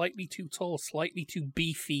 slightly too tall, slightly too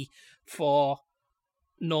beefy for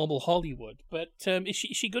normal Hollywood. But is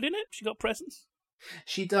she good in it? She got presence?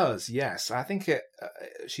 She does, yes. I think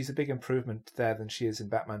she's a big improvement there than she is in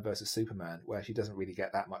Batman vs. Superman, where she doesn't really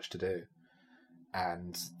get that much to do.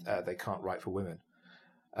 And they can't write for women.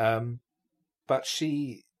 But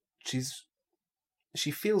she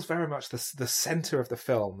feels very much the center of the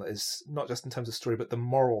film, that is not just in terms of story, but the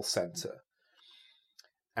moral center.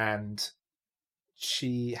 And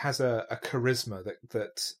she has a charisma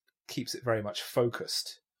that keeps it very much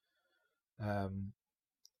focused.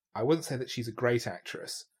 I wouldn't say that she's a great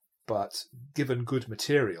actress, but given good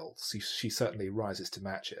material, she certainly rises to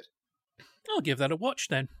match it. I'll give that a watch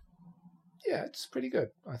then. Yeah, it's pretty good,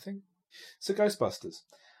 I think. So Ghostbusters.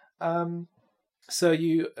 It was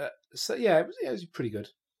pretty good.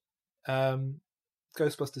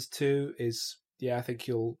 Ghostbusters 2 is, I think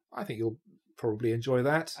you'll probably enjoy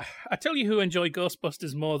that. I tell you who enjoyed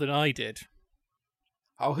Ghostbusters more than I did.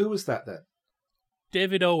 Oh, who was that then?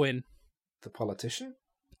 David Owen. The politician?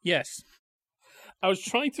 Yes. I was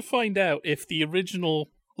trying to find out if the original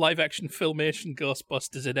live-action Filmation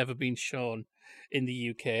Ghostbusters had ever been shown in the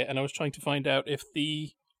UK, and I was trying to find out if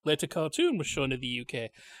the later cartoon was shown in the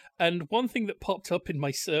UK. And one thing that popped up in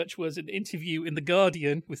my search was an interview in The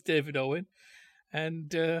Guardian with David Owen,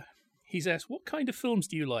 and he's asked, what kind of films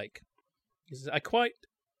do you like? He says, I quite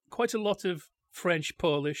a lot of French,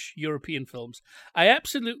 Polish, European films. I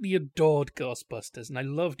absolutely adored Ghostbusters, and I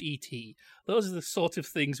loved E.T. Those are the sort of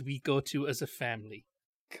things we go to as a family.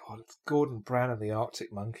 God, it's Gordon Brown and the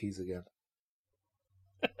Arctic Monkeys again.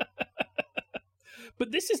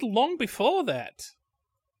 But this is long before that.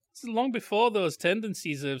 This is long before those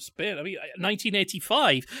tendencies of spin. I mean,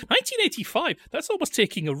 1985. 1985, that's almost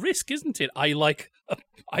taking a risk, isn't it? I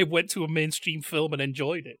went to a mainstream film and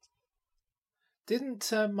enjoyed it.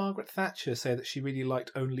 Didn't Margaret Thatcher say that she really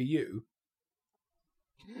liked Only You?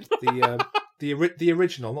 The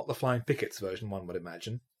original, not the Flying Pickets version, one would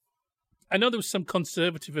imagine. I know there was some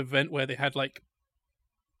conservative event where they had,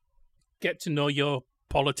 get to know your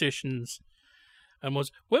politicians. And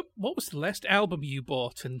what was the last album you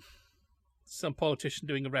bought? And some politician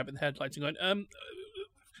doing a rabbit in the headlights and going,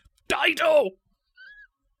 Dido!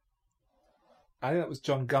 I think that was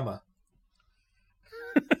John Gummer.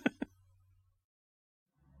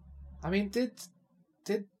 I mean, did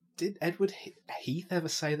Edward Heath ever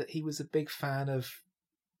say that he was a big fan of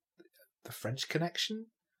The French Connection?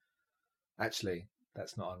 Actually,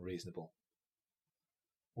 that's not unreasonable.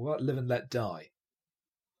 What about Live and Let Die?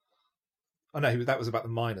 Oh no, that was about the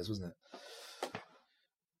miners, wasn't it?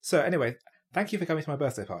 So anyway, thank you for coming to my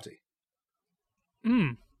birthday party.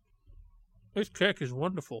 This cake is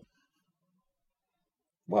wonderful.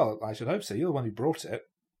 Well, I should hope so. You're the one who brought it.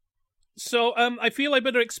 So, I feel I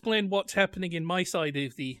better explain what's happening in my side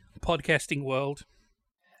of the podcasting world.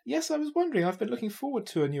 Yes, I was wondering. I've been looking forward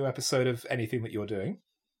to a new episode of anything that you're doing.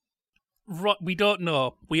 Right, we don't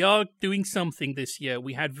know. We are doing something this year.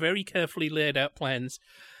 We had very carefully laid out plans,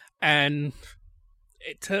 and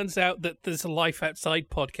it turns out that there's a life outside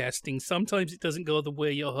podcasting. Sometimes it doesn't go the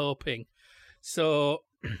way you're hoping. So,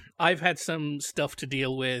 I've had some stuff to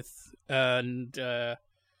deal with, and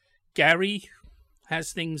Gary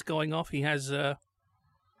has things going off. He has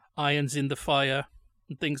irons in the fire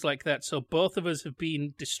and things like that. So both of us have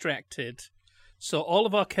been distracted. So all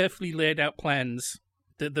of our carefully laid out plans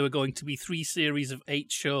that there were going to be 3 series of 8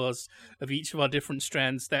 shows of each of our different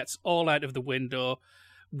strands, that's all out of the window.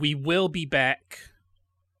 We will be back.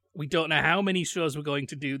 We don't know how many shows we're going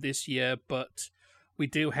to do this year, but we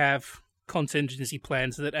do have contingency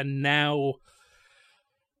plans that are now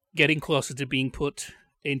getting closer to being put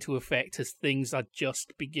into effect as things are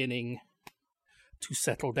just beginning to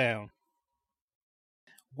settle down.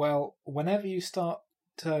 Well, whenever you start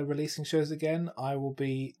releasing shows again, I will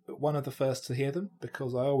be one of the first to hear them,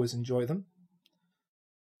 because I always enjoy them.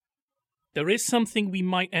 There is something we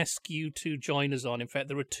might ask you to join us on. In fact,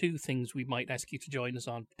 there are 2 things we might ask you to join us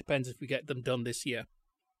on. It depends if we get them done this year.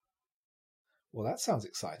 Well, that sounds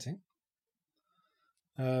exciting.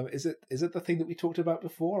 Is it the thing that we talked about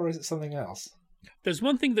before, or is it something else? There's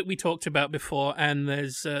one thing that we talked about before, and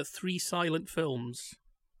there's 3 silent films.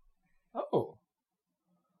 Oh.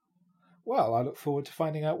 Well, I look forward to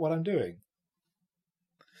finding out what I'm doing.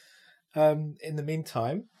 In the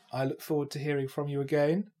meantime, I look forward to hearing from you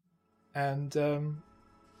again, and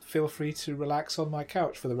feel free to relax on my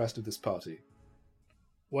couch for the rest of this party.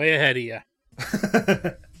 Way ahead of you.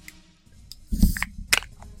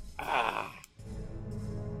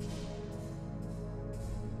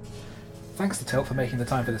 Thanks to Tilt for making the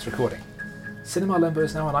time for this recording. Cinema Limbo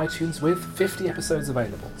is now on iTunes with 50 episodes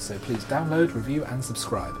available, so please download, review and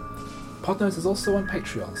subscribe. Podnose is also on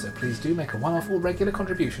Patreon, so please do make a one-off or regular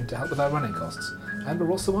contribution to help with our running costs. And we're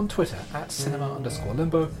also on Twitter at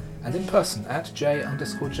cinema_limbo and in person at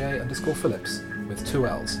j_j_phillips with 2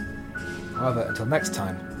 L's. However, until next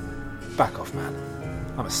time, back off, man.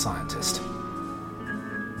 I'm a scientist.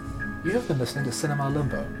 You have been listening to Cinema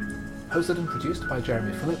Limbo, hosted and produced by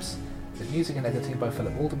Jeremy Phillips, with music and editing by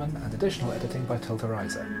Philip Alderman and additional editing by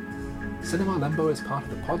Tilterizer. Cinema Limbo is part of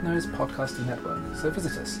the Podnose Podcasting Network, so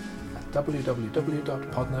visit us at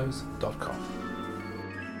www.podnose.com.